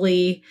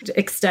gradually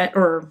extend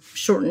or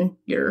shorten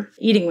your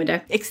eating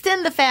window.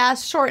 Extend the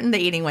fast, shorten the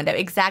eating window.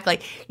 Exactly.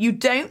 You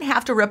don't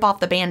have to rip off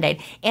the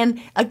Band-Aid. And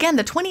again,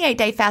 the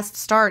 28-day fast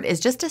start is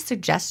just a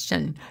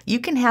suggestion. You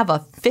can have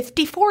a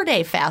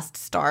 54-day fast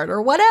start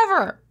or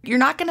whatever. You're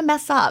not going to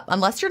mess up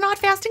unless you're not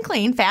fasting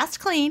clean.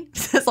 Fast clean.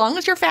 As long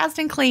as you're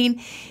fasting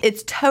clean,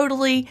 it's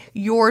totally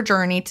your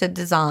journey to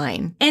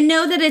design. And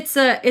know that it's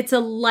a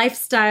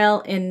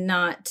lifestyle and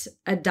not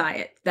a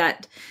diet.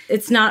 That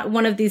it's not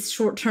one of these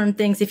short-term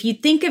things. If you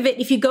think of it,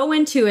 if you go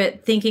into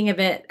it thinking of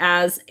it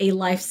as a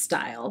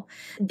lifestyle,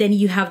 then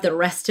you have the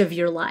rest of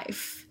your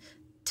life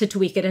to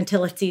tweak it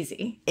until it's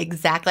easy.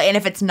 Exactly. And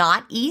if it's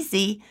not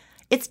easy,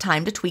 it's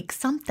time to tweak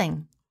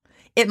something.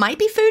 It might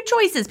be food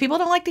choices. People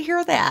don't like to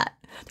hear that.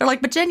 They're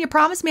like, but Jen, you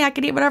promised me I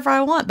could eat whatever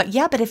I want. But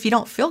if you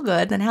don't feel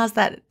good, then how's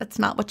that? That's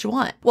not what you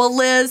want. Well,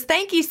 Liz,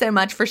 thank you so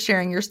much for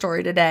sharing your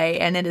story today.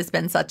 And it has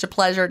been such a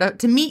pleasure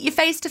to meet you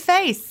face to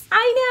face.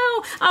 I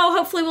know. Oh,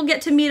 hopefully we'll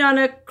get to meet on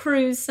a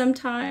cruise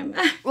sometime.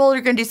 Well,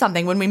 you're going to do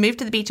something. When we move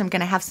to the beach, I'm going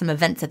to have some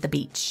events at the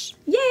beach.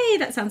 Yay,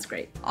 that sounds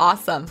great.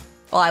 Awesome.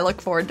 Well, I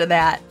look forward to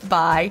that.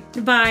 Bye.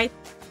 Bye.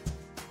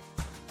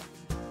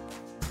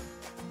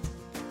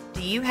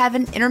 Do you have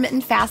an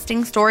intermittent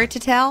fasting story to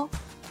tell?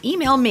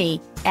 Email me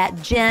at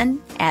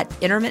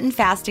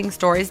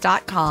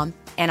jen@intermittentfastingstories.com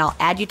and I'll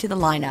add you to the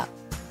lineup.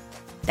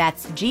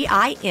 That's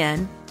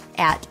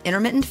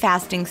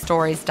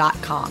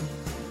GIN@intermittentfastingstories.com.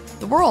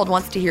 The world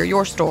wants to hear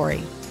your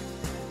story.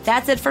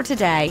 That's it for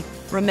today.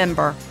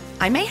 Remember,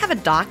 I may have a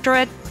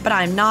doctorate, but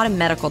I'm not a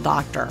medical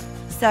doctor.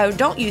 So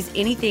don't use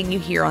anything you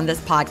hear on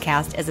this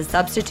podcast as a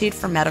substitute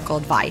for medical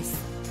advice.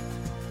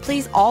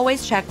 Please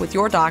always check with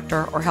your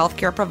doctor or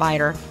healthcare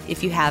provider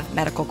if you have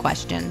medical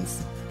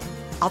questions.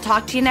 I'll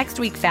talk to you next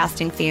week,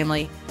 Fasting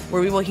Family,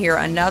 where we will hear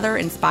another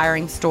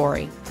inspiring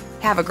story.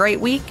 Have a great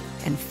week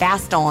and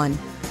fast on.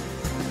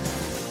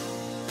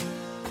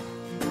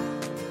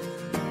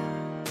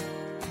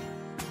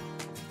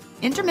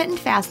 Intermittent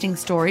Fasting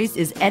Stories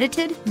is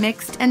edited,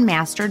 mixed, and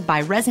mastered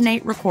by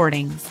Resonate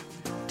Recordings.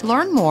 To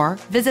learn more,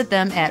 visit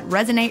them at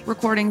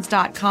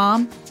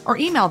resonaterecordings.com or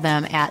email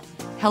them at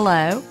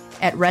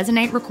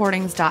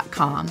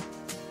hello@resonaterecordings.com.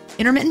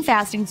 Intermittent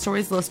Fasting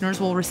Stories listeners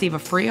will receive a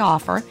free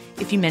offer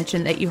if you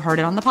mention that you heard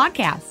it on the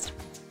podcast.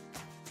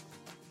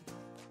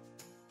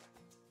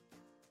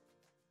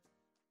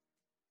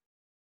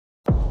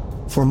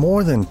 For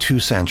more than 2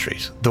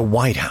 centuries, the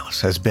White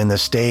House has been the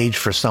stage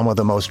for some of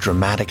the most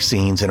dramatic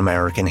scenes in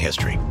American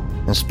history.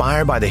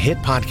 Inspired by the hit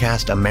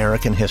podcast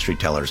American History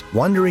Tellers,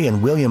 Wondery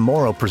and William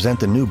Morrow present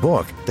the new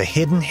book, The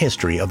Hidden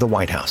History of the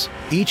White House.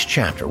 Each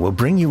chapter will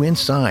bring you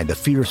inside the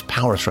fierce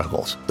power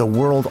struggles, the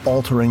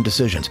world-altering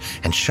decisions,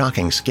 and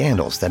shocking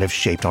scandals that have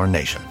shaped our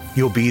nation.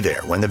 You'll be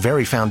there when the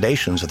very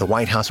foundations of the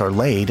White House are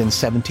laid in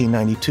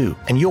 1792,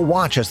 and you'll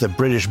watch as the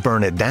British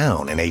burn it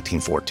down in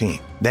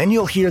 1814. Then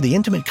you'll hear the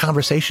intimate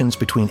conversations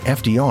between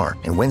FDR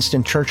and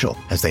Winston Churchill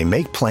as they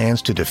make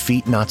plans to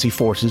defeat Nazi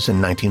forces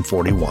in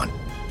 1941.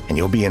 And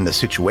you'll be in the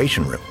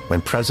Situation Room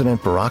when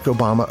President Barack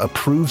Obama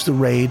approves the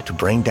raid to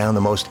bring down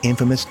the most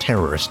infamous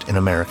terrorist in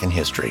American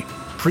history.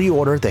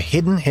 Pre-order The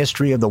Hidden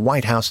History of the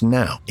White House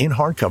now in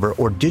hardcover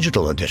or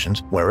digital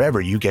editions wherever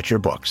you get your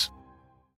books.